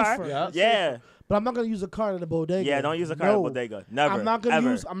than a bank card. safer. Yeah. Yeah. But I'm not gonna use a card at the bodega. Yeah, don't use a card at No. bodega. Never. I'm not gonna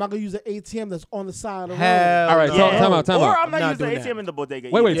ever. use. I'm not gonna use an ATM that's on the side of the Hell All right, no. so time out. Or I'm I'm not not using doing the that. ATM in the bodega.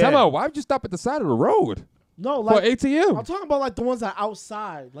 Wait, Yeah. time out. Why would you stop at the side of the road No, for like ATM? I'm talking about like the ones that are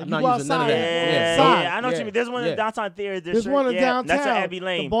outside. Like I'm you not go using none of outside. that. Yeah, Yeah. Outside. yeah, I know what Yeah. you mean. There's one in Yeah. the downtown theater district. There's one in yeah, downtown. That's at Abbey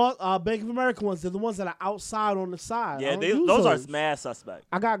Lane. The Bank of America ones. They're the ones that are outside on the side. I Yeah, don't use those are mad suspect.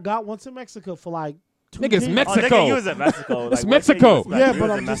 I got once in Mexico for like 2 Nigga, it's G's. Mexico. Oh, nigga, you was in Mexico. It's Like, Mexico. what you Yeah, expect? You but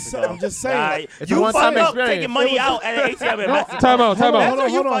was I'm in just Mexico. I'm just saying. It's a you one-time fucked up experience. taking money out at an ATM in Mexico. Time out. Hold on, That's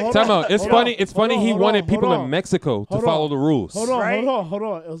what you fucked Time up. out. It's Hold funny. on. It's funny. Hold He on, wanted hold people on. in Mexico to Hold follow on. the rules. Hold on, Right? hold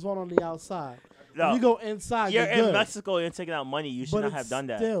on. It was one on the outside. No. If you go inside, You're you're in good. Mexico and taking out money. You should But not it's have done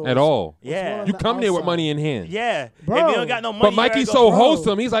that. still- At all. Yeah. one You on come the there with outside. money in hand. Yeah. Bro. If you don't got no money, But you Mikey's better so go-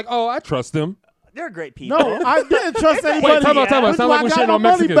 wholesome. He's like, oh, I trust him. They're great people. No, I didn't trust anybody. Wait, time out. Which Sound why like I we're got shitting my on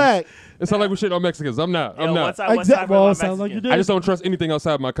money Mexicans. back. It sounds like we're shitting on Mexicans. I'm not. Yo, I'm not. one time Exactly. for Well, my it sounds like you Mexicans. did. I just don't trust anything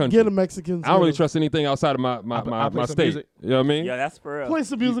outside my country. Get a Mexicans. I don't really trust anything outside of my play some state. music. You know what I mean? Yeah, that's for real. Play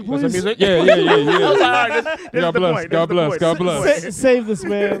some music, Play some please. music? Yeah. This is God the bless. point. God bless. God bless. Save this,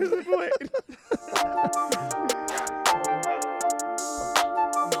 man.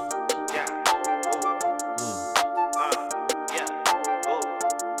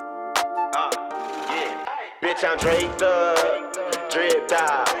 Bitch, I'm draped up, dripped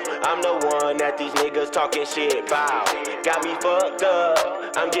out. I'm the one that these niggas talking shit about. Got me fucked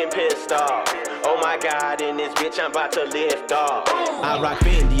up, I'm getting pissed off. Oh my God, in this bitch, I'm about to lift off. I rock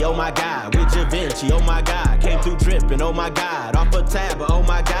Fendi, oh my God, with Givenchy, oh my God. Came through dripping, oh my God, off a tab, oh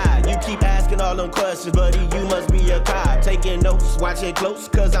my God. You keep asking all them questions, buddy, you must be a cop. Taking notes, watching close,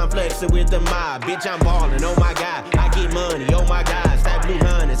 cause I'm flexing with the mob. Bitch, I'm ballin', oh my God. I get money, oh my God. Stack blue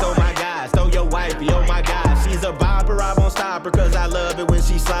hundreds, oh my God. Stole your wifey, oh my God. She's a bopper, I won't stop her, cause I love it when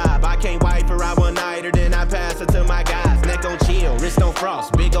she slob. I can't wipe her, I one night her, then I pass her to my guys. Neck on chill, wrist on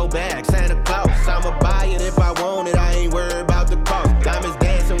frost, big old bag, Santa Claus. I'ma buy it if I want it, I ain't worried about the cost. Diamonds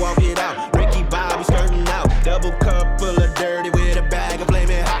dancing, walk it out. Ricky Bobby skirting out. Double cup full of dirty with a bag of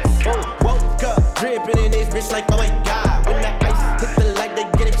flaming hot. Woke up, dripping in this bitch like, oh my God. When that ice hit the light, they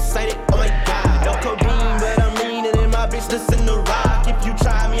get excited, oh my God. No codeine, but I'm leaning in my bitch, listen to rock. If you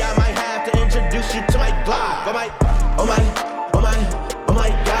try me, I might have to introduce you to my Glock. Oh my, oh my, oh my, oh my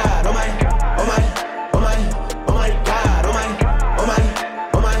God. Oh my, oh my, oh my, oh my God. Oh my, oh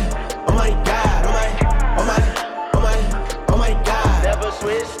my, oh my, oh my God. Oh my, oh my, oh my, oh my God. Never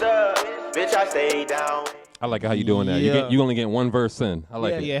switched up, bitch, I stay down. I like how you doing that. Yeah. You only getting one verse in. I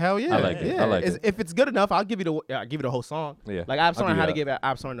like it. Yeah, hell yeah. I like it. Yeah. I like it. If it's good enough, I'll give you the whole song. Yeah. Like I've I'll learned give how you to that. give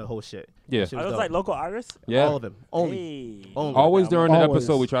I've learned the whole shit. Yeah. That shit Are was those dope. like local artists? Yeah. All of them. Only. Hey. Only. Always during the Always.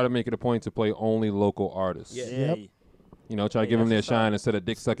 episode, we try to make it a point to play only local artists. Yeah. Yep. You know, try to Hey, give them their that's what's up. shine instead of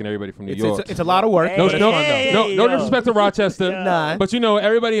dick sucking everybody from New It's, York. it's a lot of work. Hey, no, but it's no, fun, though. hey, no yo. disrespect to Rochester. Nah. But you know,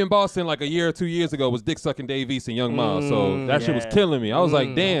 everybody in Boston like a year or 2 years ago was dick sucking Dave East and Young Miles. So that shit was Yeah. killing me. I was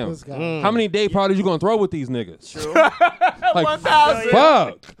like, damn, This guy. how many day parties you gonna throw with these niggas? True. Like, 1,000.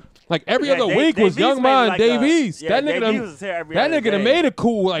 fuck. Like every Yeah, other Dave- week Dave was East Young made Ma and like Dave a- East. yeah, That Dave nigga East was here every that other nigga done day. made a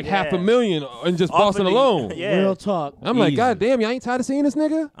cool like Yeah. $500,000 in just Off Boston of the- alone. Yeah. Real talk. I'm like, Easy. God damn, y'all ain't tired of seeing this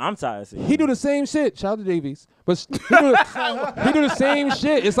nigga? I'm tired of seeing He do the same shit. Shout out to Davies. But he do the same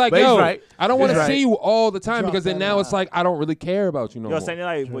shit. It's like, But he's yo, right. I don't want He's to right. see you all the time Drop because then that now line. it's like I don't really care about you no Yo, more. same thing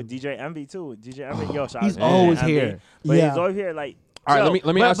like with DJ Envy too. DJ Envy, yo, shout He's out to always DJ Envy. here. But Yeah. he's always here. Like, All right, yo,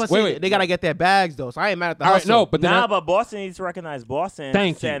 let me But, ask. but Wait, see, wait. they gotta get their bags though. So I ain't mad at the All right, hustle. no, but then Nah, I- but Boston needs to recognize Boston.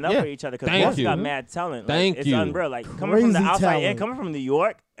 Thank stand you. up Yeah. for each other because Thank Boston you. got mad talent. Thank it's you. unreal. Like coming from the Crazy outside and talent. coming from New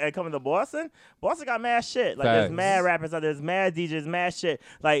York and coming to Boston, Boston got mad shit. Like there's Facts. mad rappers out there, there's mad DJs, mad shit.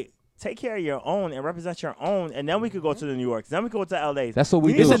 Like take care of your own and represent your own, and then we could go to the New Yorks. Then we could go to LA. That's what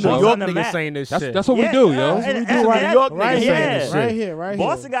we need do, to It's put a New Sean. York on the nigga map. saying this That's shit. that's what we Yeah, do, yo. That's what we and- do and- right and- here. York niggas Right saying here. this Right shit. here. Right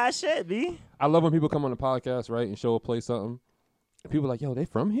Boston here. got shit, B. I love when people come on the podcast, right, and show a play something. And people like, yo, they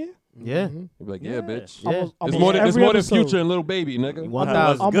from here? Yeah. They be like, yeah, Yeah. bitch. Yeah. There's more than every episode. Future and Little Baby, nigga.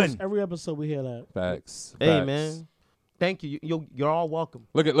 1,000. Almost Good. every episode we hear that. Facts. Hey Facts. man. Thank you. You're all welcome.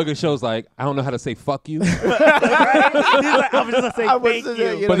 Look at shows like I don't know how to say fuck you, Right? He's like, I was just gonna say I was thank just-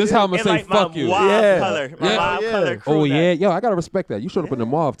 you. you but this is how I'm gonna And say like fuck my you. wild Yeah. color, my Yeah. wild color crew. Oh that- yeah, yo, I gotta respect that. You showed up in the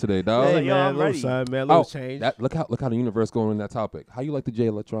mauve today, dog. Hey, like, yo, man, I'm little ready. son, man, little change. Look how the universe going in that topic. How you like the Jay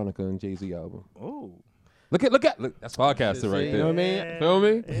Electronica and Jay-Z album? Ooh. Look, that's podcasting right You there. know what I mean? Feel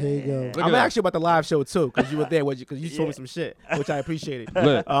me? Here you go. Look at I'm that. actually about the live show too, because you were there, because you told me some shit, which I appreciated.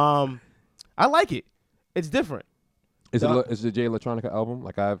 Lit. I like it. It's different. Is it the Jay Electronica album?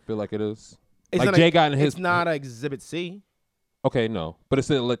 Like I feel like it is. It's Like not Jay got in his. It's not an Exhibit C. Okay, no, but it's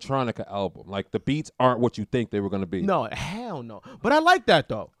an electronica album. Like the beats aren't what you think they were gonna be. No, hell no. But I like that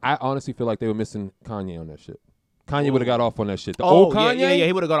though. I honestly feel like they were missing Kanye on that shit. Kanye would have got off on that shit. The Oh, old yeah, Kanye, yeah,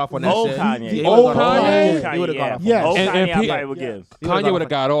 he would have got off on that Old shit. Kanye. Yeah, he Old would've got off on Kanye? that. He would have got off on Yes. that. Old And Kanye, if I he- probably would give. He would've Kanye got would have off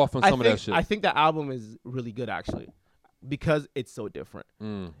got off on I some of think, that shit. I think that album is really good actually, because it's so different.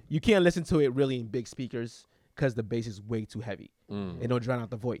 Mm. You can't listen to it really in big speakers because the bass is way too heavy. Mm. It don't drown out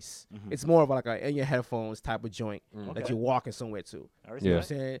the voice. Mm-hmm. It's more of like a in your headphones type of joint that you're walking somewhere to. I You know what Yeah. I'm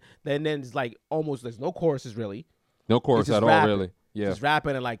saying? Then it's like almost there's no choruses really. No chorus just at all, rapping. really. Yeah, Just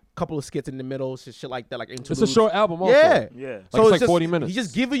rapping and like a couple of skits in the middle, shit like that, like interludes. it's a short album. Also. Yeah. Yeah. So Like, it's it's like 40 minutes. He's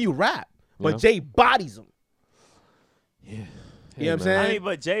just giving you rap, but Yeah. Jay bodies him. Yeah. You know what I'm man. saying? I mean,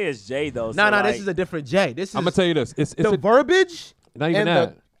 but Jay is Jay though. No, so this like, is a different Jay. This is I'm gonna tell you this. It's the a, verbiage not even and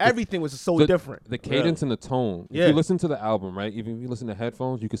that. everything was so the, different. The cadence and the tone. Yeah. If you listen to the album, right? Even if you listen to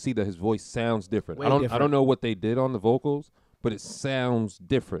headphones, you can see that his voice sounds different. Way I different. don't know what they did on the vocals, but it sounds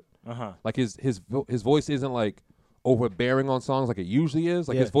different. Like his voice isn't like overbearing on songs like it usually is.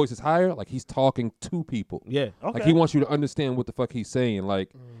 Like Yeah. his voice is higher. Like he's talking to people. Yeah. Okay. Like he wants you to understand what the fuck he's saying. Like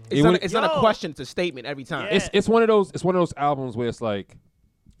It's not a Yo. question, it's a statement every time. Yeah. it's one of those albums where it's like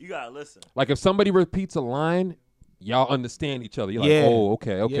You gotta listen. if somebody repeats a line, y'all understand each other. You're Yeah. like, oh,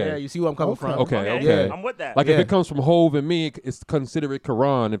 okay. Yeah, you see where I'm coming from. Okay. Yeah. I'm with that. Like Yeah. if it comes from Hove and me, it's consider it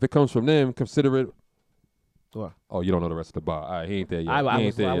Quran. If it comes from them, consider it. What? Oh, you don't know the rest of the bar. All right, he ain't there yet. I He ain't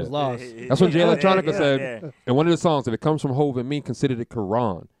was there yet. lost. That's what Jay Electronica Yeah, said yeah. in one of the songs. If it comes from Hove and me, consider it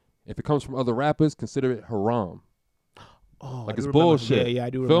Quran. If it comes from other rappers, consider it haram. Oh, Like I it's do remember. bullshit. Yeah, I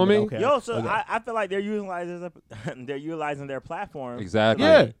do Feel remember. me? that. Okay. Yo, so Okay. I feel like they're utilizing their platform. Exactly.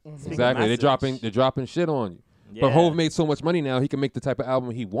 Yeah. Speak Exactly. a They're message. dropping shit on you. Yeah. But Hove made so much money now, he can make the type of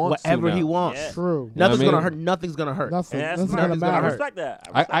album he wants. Whatever to now. he wants. Yeah. True. know what Nothing's I gonna mean? hurt. Nothing's gonna hurt. Nothing. And that's Nothing's smart. gonna Nothing's gonna I matter. hurt. respect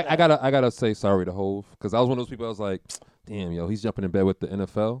that. I gotta say sorry to Hove because I was one of those people. I was like, damn, yo, he's jumping in bed with the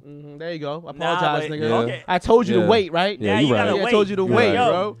NFL. There you go. Nah, Apologize, but- nigga. Yeah. Okay. I told you Yeah. to wait, right? Yeah, Yeah, you you right. gotta Yeah, I wait. told you to You're wait, right. Yo,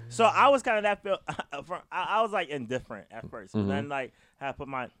 bro. so I was kind of that feel. I was like indifferent at first, Mm-hmm. but then like I put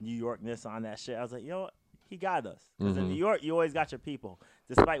my New Yorkness on that shit. I was like, yo, he got us. Because Mm-hmm. in New York, you always got your people.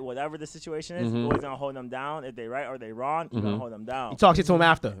 Despite whatever the situation is, Mm-hmm. you always gonna hold them down. If they right or they wrong, you gonna hold them down. You talk shit to him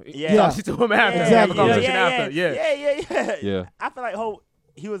after. Yeah. You talk shit to him after. Yeah, You have a Exactly. conversation after. Yeah. Yeah. I feel like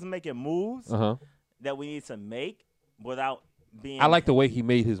he was making moves Uh huh. that we need to make without being. I like the way he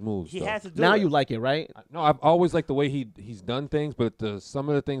made his moves. he though. had to do Now it. you like it, right? No, I've always liked the way he's done things, but some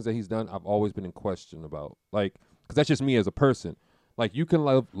of the things that he's done, I've always been in question about. Like, because that's just me as a person. Like, you can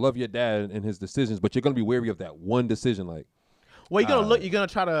love your dad and his decisions, but you're gonna be wary of that one decision. Like, Well, you're gonna look. You're gonna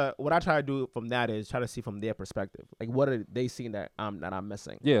try to. What I try to do from that is try to see from their perspective. Like, what are they seeing that I'm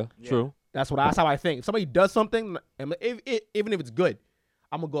missing? yeah, true. That's how I think. If somebody does something, and even if it's good,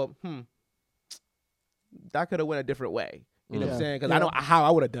 I'm gonna go, that could have went a different way. You know what I'm saying? Because I know how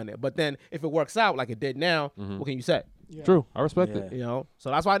I would have done it. But then if it works out like it did now, what can you say? True. I respect Yeah. it. You know? So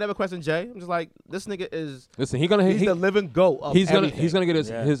that's why I never question Jay. I'm just like, this nigga is. Listen, he's the living goat of he's gonna everything. get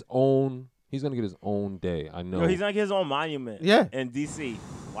Yeah. his own. He's gonna get his own day. I know. Yo, he's gonna get his own monument. Yeah. In DC.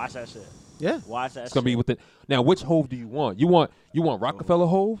 Watch that shit. Yeah. Watch that. It's gonna be shit. with the now. Which Hove do you want? You want Rockefeller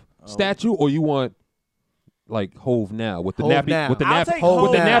Hove statue, or you want like Hove now with the Hove nappy now. with the I'll nappy take with the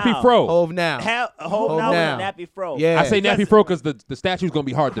Hove nappy now. fro? Hove now. Hold now now. with a nappy fro. Yeah. I say Because- nappy fro because the statue's gonna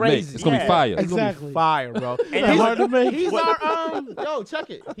be hard to make. Crazy. It's gonna be Yeah. fire. He's gonna be Exactly. fire, bro. And hard to make. He's our yo, check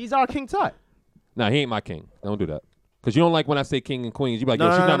it. He's our King Tut. Nah, he ain't my king. Don't do that. Cause you don't like when I say king and queens. You be like, No,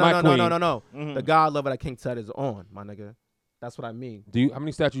 yo, no, she's no, not my no, queen. no, no, no, no. Mhm. The God level that King Tut is on, my nigga. That's what I mean. How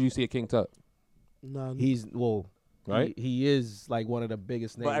many statues you see at King Tut? None. He's Right? He is like one of the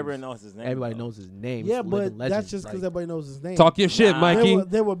biggest names. But everyone knows his name. Everybody though. knows his name. Yeah, Living but legends, that's just because like, everybody knows his name. Talk your shit, Nah. Mikey.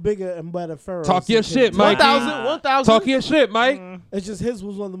 They were bigger and better pharaohs. Talk your than shit, King Mikey. Tut. 1,000. Talk your shit, Mike. It's just his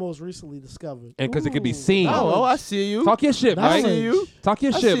was one of the most recently discovered. And because it could be Ooh, seen. Oh, I see you. Talk your shit, Mike. Knowledge. you. Talk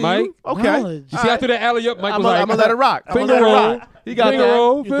your I shit, see Mike. you. Okay. Knowledge. You see after that alley up, Mike I'm was like, gonna let it rock. I'm finger gonna let it roll. rock. You got Finger that.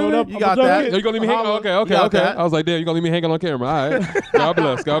 roll. You feel throw it me? up, You I'ma got dunk that. it. Oh, you gonna leave me hanging? Holla. Okay, You okay, got okay. that. I was like, damn, you gonna leave me hanging on camera? All right. God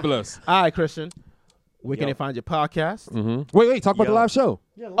bless. God bless. All right, Christian. Where can Yo. they find your podcast? Mm-hmm. Wait. Talk about the Yo. live show.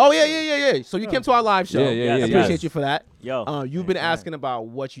 Oh yeah. So you came to our live show. Yeah. Appreciate Yes. you for that. Yo, You've been anytime. asking about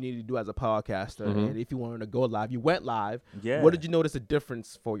what you need to do as a podcaster, and if you wanted to go live, you went live. Yeah. What did you notice a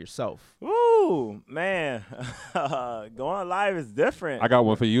difference for yourself? Woo, man, going live is different. I got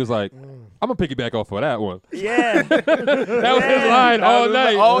one for you. He was like, I'm gonna piggyback off of that one. Yeah, That was his line all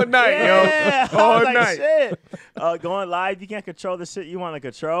night. All night, yeah. yo. I All was like, night. shit. Going live, you can't control the shit you want to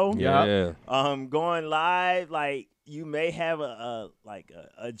control. Yeah. Going live, like you may have a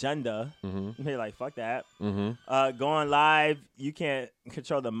agenda. Mm-hmm. You're like, fuck that. Mm-hmm. Going live, you can't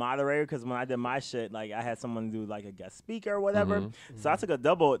control the moderator because when I did my shit, like I had someone do like a guest speaker or whatever. Mm-hmm. So I took a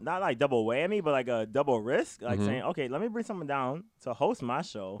double, not like double whammy, but like a double risk, like Mm-hmm. saying, okay, let me bring someone down to host my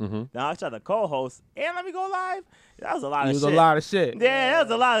show. Mm-hmm. Then I'll try to co-host and let me go live. That was a lot It of was shit. a lot of shit. Yeah, that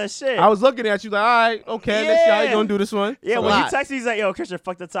was a lot of shit. I was looking at you like, all right, okay, let's see how you Yeah. gonna do this one. Yeah, It's a when you lot. text me, he's like, "Yo, Christian,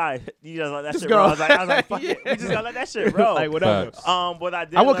 fuck the tie. You just let that Just shit go. roll." I was like, "Fuck it. Yeah. We just gotta let that shit roll." like whatever. Facts. But I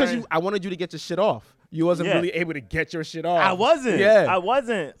did. I want because learn- I wanted you to get your shit off. You wasn't Yeah. really able to get your shit off. I wasn't. Yeah. I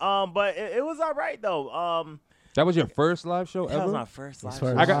wasn't. But it was all right though. That was your first live show That was ever? my first live.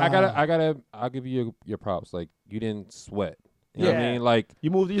 first. show. I'll give you your props. Like, you didn't sweat. You know what I Yeah. mean? Like,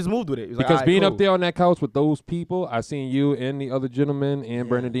 You just moved with it. You was like, because all right, being cool. up there on that couch with those people, I seen you and the other gentleman and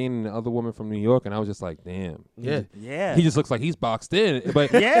Bernadine and the other woman from New York, and I was just like, damn. Yeah. Yeah. He just looks like he's boxed in,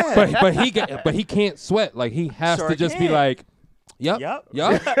 but Yeah. but he can't sweat. Like, he has Sure to just be can. like, yep, Yep.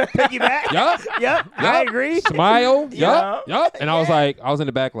 yep, Piggyback. yep, Yep. I agree. smile, Yeah. yep. And I was like, I was in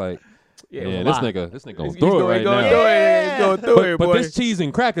the back like, Yeah, it was yeah, a this lot. nigga going He's through it going right through now. it. He's going through it, But boy. this cheese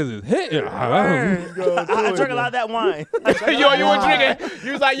and crackers is hitting. I drank a lot of that wine. You were drinking.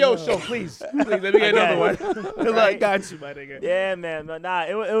 You was like, yo, show, please. Let me get another one. Right. Like, got you, my nigga. Yeah, man. But nah,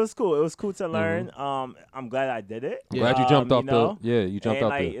 it was cool. It was cool to learn. I'm glad I did it. Glad you jumped off know? you jumped And,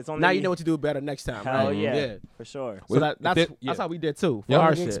 off like, there. it's only Now you know what to do better next time, Hell right? yeah, for sure. So that's Yeah. how we did too for Yep. our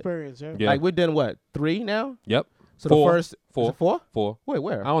Like shit. experience, yeah. Yeah. Like we're doing what 3 now? Yep. So Four. the first Four. is it 4? 4. Wait,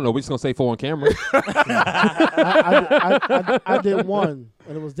 where? I don't know. We're just gonna say 4 on camera. I did one,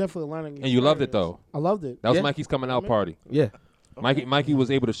 and it was definitely a learning. And you loved it, experience. though. I loved it. That was Yeah. Mikey's coming out party. Yeah. Mikey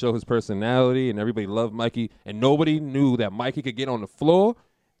was able to show his personality, and everybody loved Mikey. And nobody knew that Mikey could get on the floor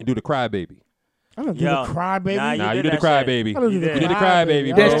and do the crybaby. I don't do Yo, the cry, baby. nah, Nah, you did did the that shit. crybaby. I don't do You the did. You did the cry,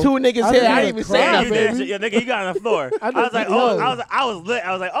 crybaby, bro. There's 2 niggas I here. did I the didn't even say cry, You nothing. did baby. shit. Yeah, nigga, you got on the floor. I was like, yo. I was lit.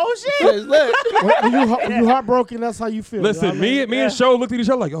 I was like, oh shit. It's lit. When you heartbroken, that's how you feel. Listen, you know what I mean? me and Show looked at each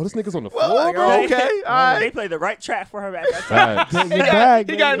other like, oh, this nigga's on the floor, Like, bro. okay, all right. They played the right track for her at that time. Facts. Get He your got- bag,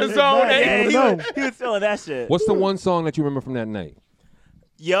 he man. got in the Get zone, your bag. eh? You he, never was, know. he was feeling that shit. What's the one song that you remember from that night?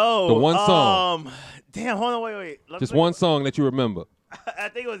 Yo, The one song. Damn, hold on, wait. Just one song that you remember. I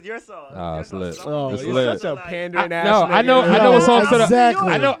think it was your song. Ah, Your it's song. lit. Oh, It's you're lit. such a pandering ass. No, I nigga. know what song stood out.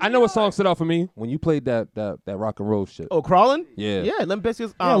 Exactly. I know what song stood out for me when you played that rock and roll shit. Oh, crawling? Yeah. Yeah, Limp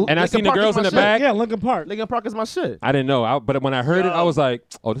Bizkit's. And I seen the girls in the back. Yeah, Lincoln Park. Linkin Park is my shit. I didn't know, but when I heard it, I Yo. was like,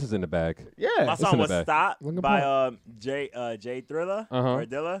 "Oh, this is in the bag." Yeah. My It's in song the was back. "Stop" Linkin by Jay Thriller Uh-huh. or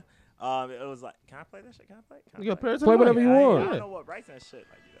Dilla. It was like, can I play that shit? Can I play? Can I You play? play whatever you I want. don't know what rights and shit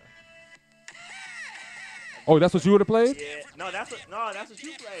like Oh, that's what you would have played? Yeah, no, that's what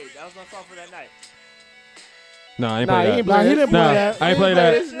you played. That was my song for that night. Nah, I ain't Nah, play he that. ain't Nah, he didn't play Nah, that. I ain't play Play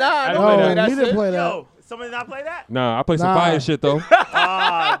that. this? Nah, I don't didn't play play that. that. he didn't shit. play that. Yo, somebody not play that? Nah, I played some Nah. fire shit though.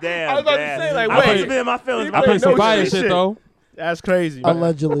 Ah, damn. I was about to damn. say, like, I wait. must have been in my feelings. He I My played played some no fire shit. shit though. That's crazy. man.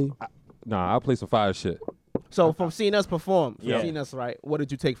 Allegedly. Nah, I played some fire shit. So from seeing us perform, from Yeah. seeing us, right? What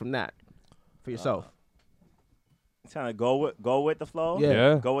did you take from that for yourself? Trying to go with the flow. Yeah.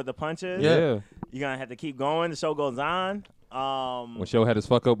 Yeah. Go with the punches. Yeah. You're gonna have to keep going. The show goes on. When Show had his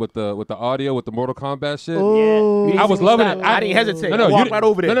fuck up with the audio with the Mortal Kombat shit. Oh, You I was didn't loving stop. it. I didn't hesitate. No, Walk you right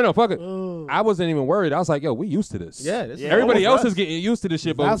over there. No, fuck it. Oh. I wasn't even worried. I was like, yo, we used to this. Yeah, this is Everybody normal else for is us. getting used to this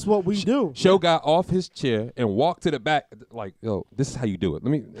shit, but That's what we do. Show got off his chair and walked to the back, like, yo, this is how you do it.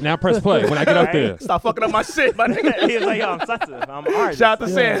 Let me now press play when I get up there. Stop fucking up my shit, my nigga. he was like, yo, I'm sensitive. I'm an artist. Shout out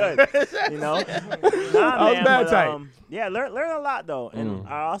to Like, Sam. you know? Nah, I was man, mad but, tight. yeah, learn a lot though. And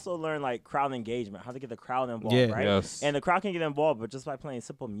I also learned like crowd engagement, how to get the crowd involved, Yeah. right? Yes. And the crowd can get involved, but just by playing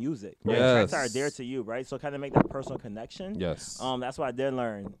simple music. Right? Yes. Tracks are there to you, right? So kind of make that personal connection. Yes. That's what I did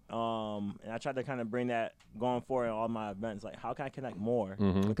learn. And I tried to kind of bring that going forward in all my events. Like, how can I connect more?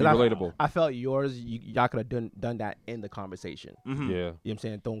 Mm-hmm. Be 'Cause I- relatable. I felt yours, y'all could have done that in the conversation. Yeah. You know what I'm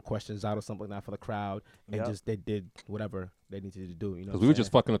saying? Throwing questions out or something like that for the crowd. And Yep. just they did whatever they needed to do. You know, Because we were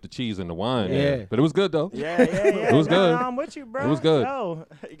just fucking up the cheese and the wine. Yeah. But it was good, though. Yeah. It was good. I'm with you, bro. It was good. Yo,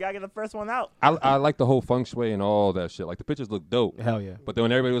 you gotta get the first one out. I like the whole feng shui and all that shit. Like, the pictures look dope. Hell yeah. But then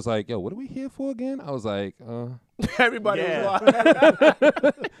when everybody was like, yo, what are we here for again? I was like, Everybody Yeah.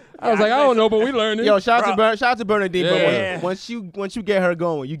 was like, I don't know, but we learned it. yo, shout out to Bernadine. Yeah. But once you get her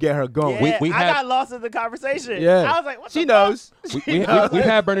going, you get her going. Yeah, we I had- got lost in the conversation. Yeah. I was like, what She the fuck? knows. we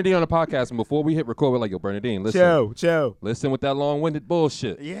had Bernadine on the podcast, and before we hit record, we're like, yo, Bernadine, listen. Chill. Listen with that long-winded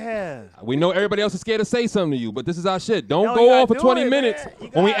bullshit. Yeah. We know everybody else is scared to say something to you, but this is our shit. Don't No, you go gotta on for do 20 it, minutes man. You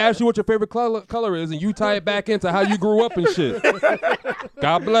when we gotta- ask you what your favorite color is, and you tie it back into how you grew up and shit.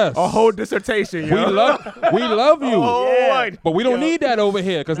 God bless. A whole dissertation, yo. We love you, Yeah. but we don't need that over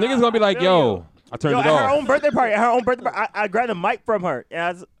here because niggas gonna be like, feel yo, you. I turned Yo, it at her off. own birthday party, I grabbed a mic from her.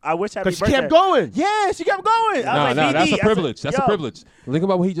 And I wish happy Because she birthday. kept going. Yeah, she kept going. I was like, That's BD. a privilege. That's a Yo. privilege. Think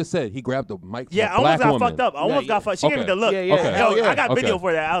about what he just said. He grabbed the mic from Yeah, a I black almost got woman. fucked up. I almost got fucked. She gave me Okay. the look. Yeah, yeah. Okay. Hell Yo, yeah. I got Okay. video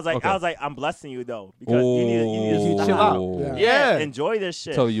for that. I was like, I'm blessing you though because you need to chill stop. out. Yeah. Yeah. Enjoy this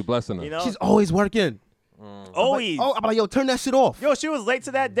shit. So you blessing her. You know, She's always working. always. I'm like, yo, turn that shit off. Yo, she was late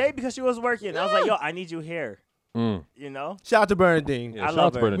to that day because she was working. I was like, yo, I need you here. You know, Shout out to Bernadine. Yeah, I shout love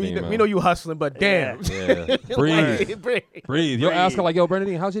out to her. Bernadine, man. We know you hustling, but damn. Yeah. Breathe. Breathe. You'll ask her like, yo,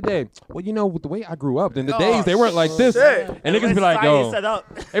 Bernadine, how's your day? Well, you know, with the way I grew up, in the days they weren't like this. shit. And niggas be like, yo, set up.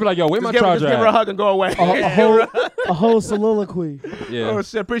 they be like, yo, where my Just charger give her a at? hug and go away. A whole soliloquy. Yeah, Oh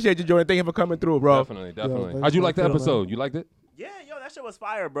shit, appreciate you, Jordan. Thank you for coming through, bro. definitely. thanks How'd you for like the the feel, episode? You liked it? Yeah, yo, that shit was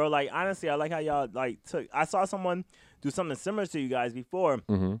fire, bro. Like, honestly, I like how y'all like took. I saw someone do something similar to you guys before,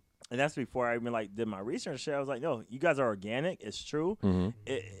 Mm-hmm. and that's before I even like did my research. Shit, I was like, no, you guys are organic. It's true. Mm-hmm.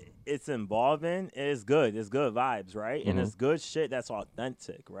 It's involving. It's good. It's good vibes, right? And Mhm. it's good shit that's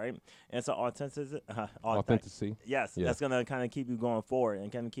authentic, right? And it's authenticity. Authenticity. Yes, Yeah. that's gonna kind of keep you going forward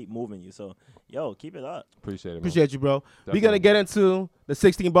and kind of keep moving you. So, yo, keep it up. Appreciate it, man. Appreciate you, bro. We're Definitely. gonna get into the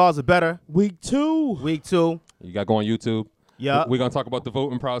 16 bars or better. Week 2. Week 2. You got to go on YouTube. Yeah. We're going to talk about the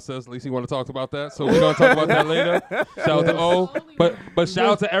voting process. At least you want to talk about that. So we're going to talk about that later. Shout out to O. But shout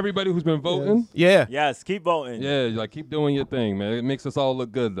out to everybody who's been voting. Yeah. Yes, keep voting. Yeah, like keep doing your thing, man. It makes us all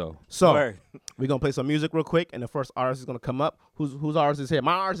look good, though. So Word. we're gonna play some music real quick, and the first artist is gonna come up. Whose artist is here?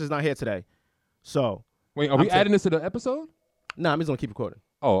 My artist is not here today. So Wait, are we adding this to the episode? I'm just gonna keep recording.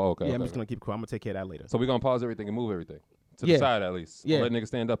 Oh, okay. Yeah, I'm okay. just gonna keep recording. I'm gonna take care of that later. So we're going to pause everything and move everything to Yeah. the side at least. Yeah. Let niggas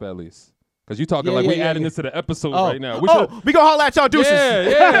stand up at least. Because you talking Yeah, like yeah, we yeah, adding yeah. this to the episode Oh, right now. We oh, should- we gonna holler at y'all deuces. Yeah,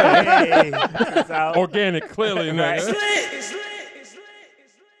 yeah. Hey, that's out. Organic, clearly, nigga. Right.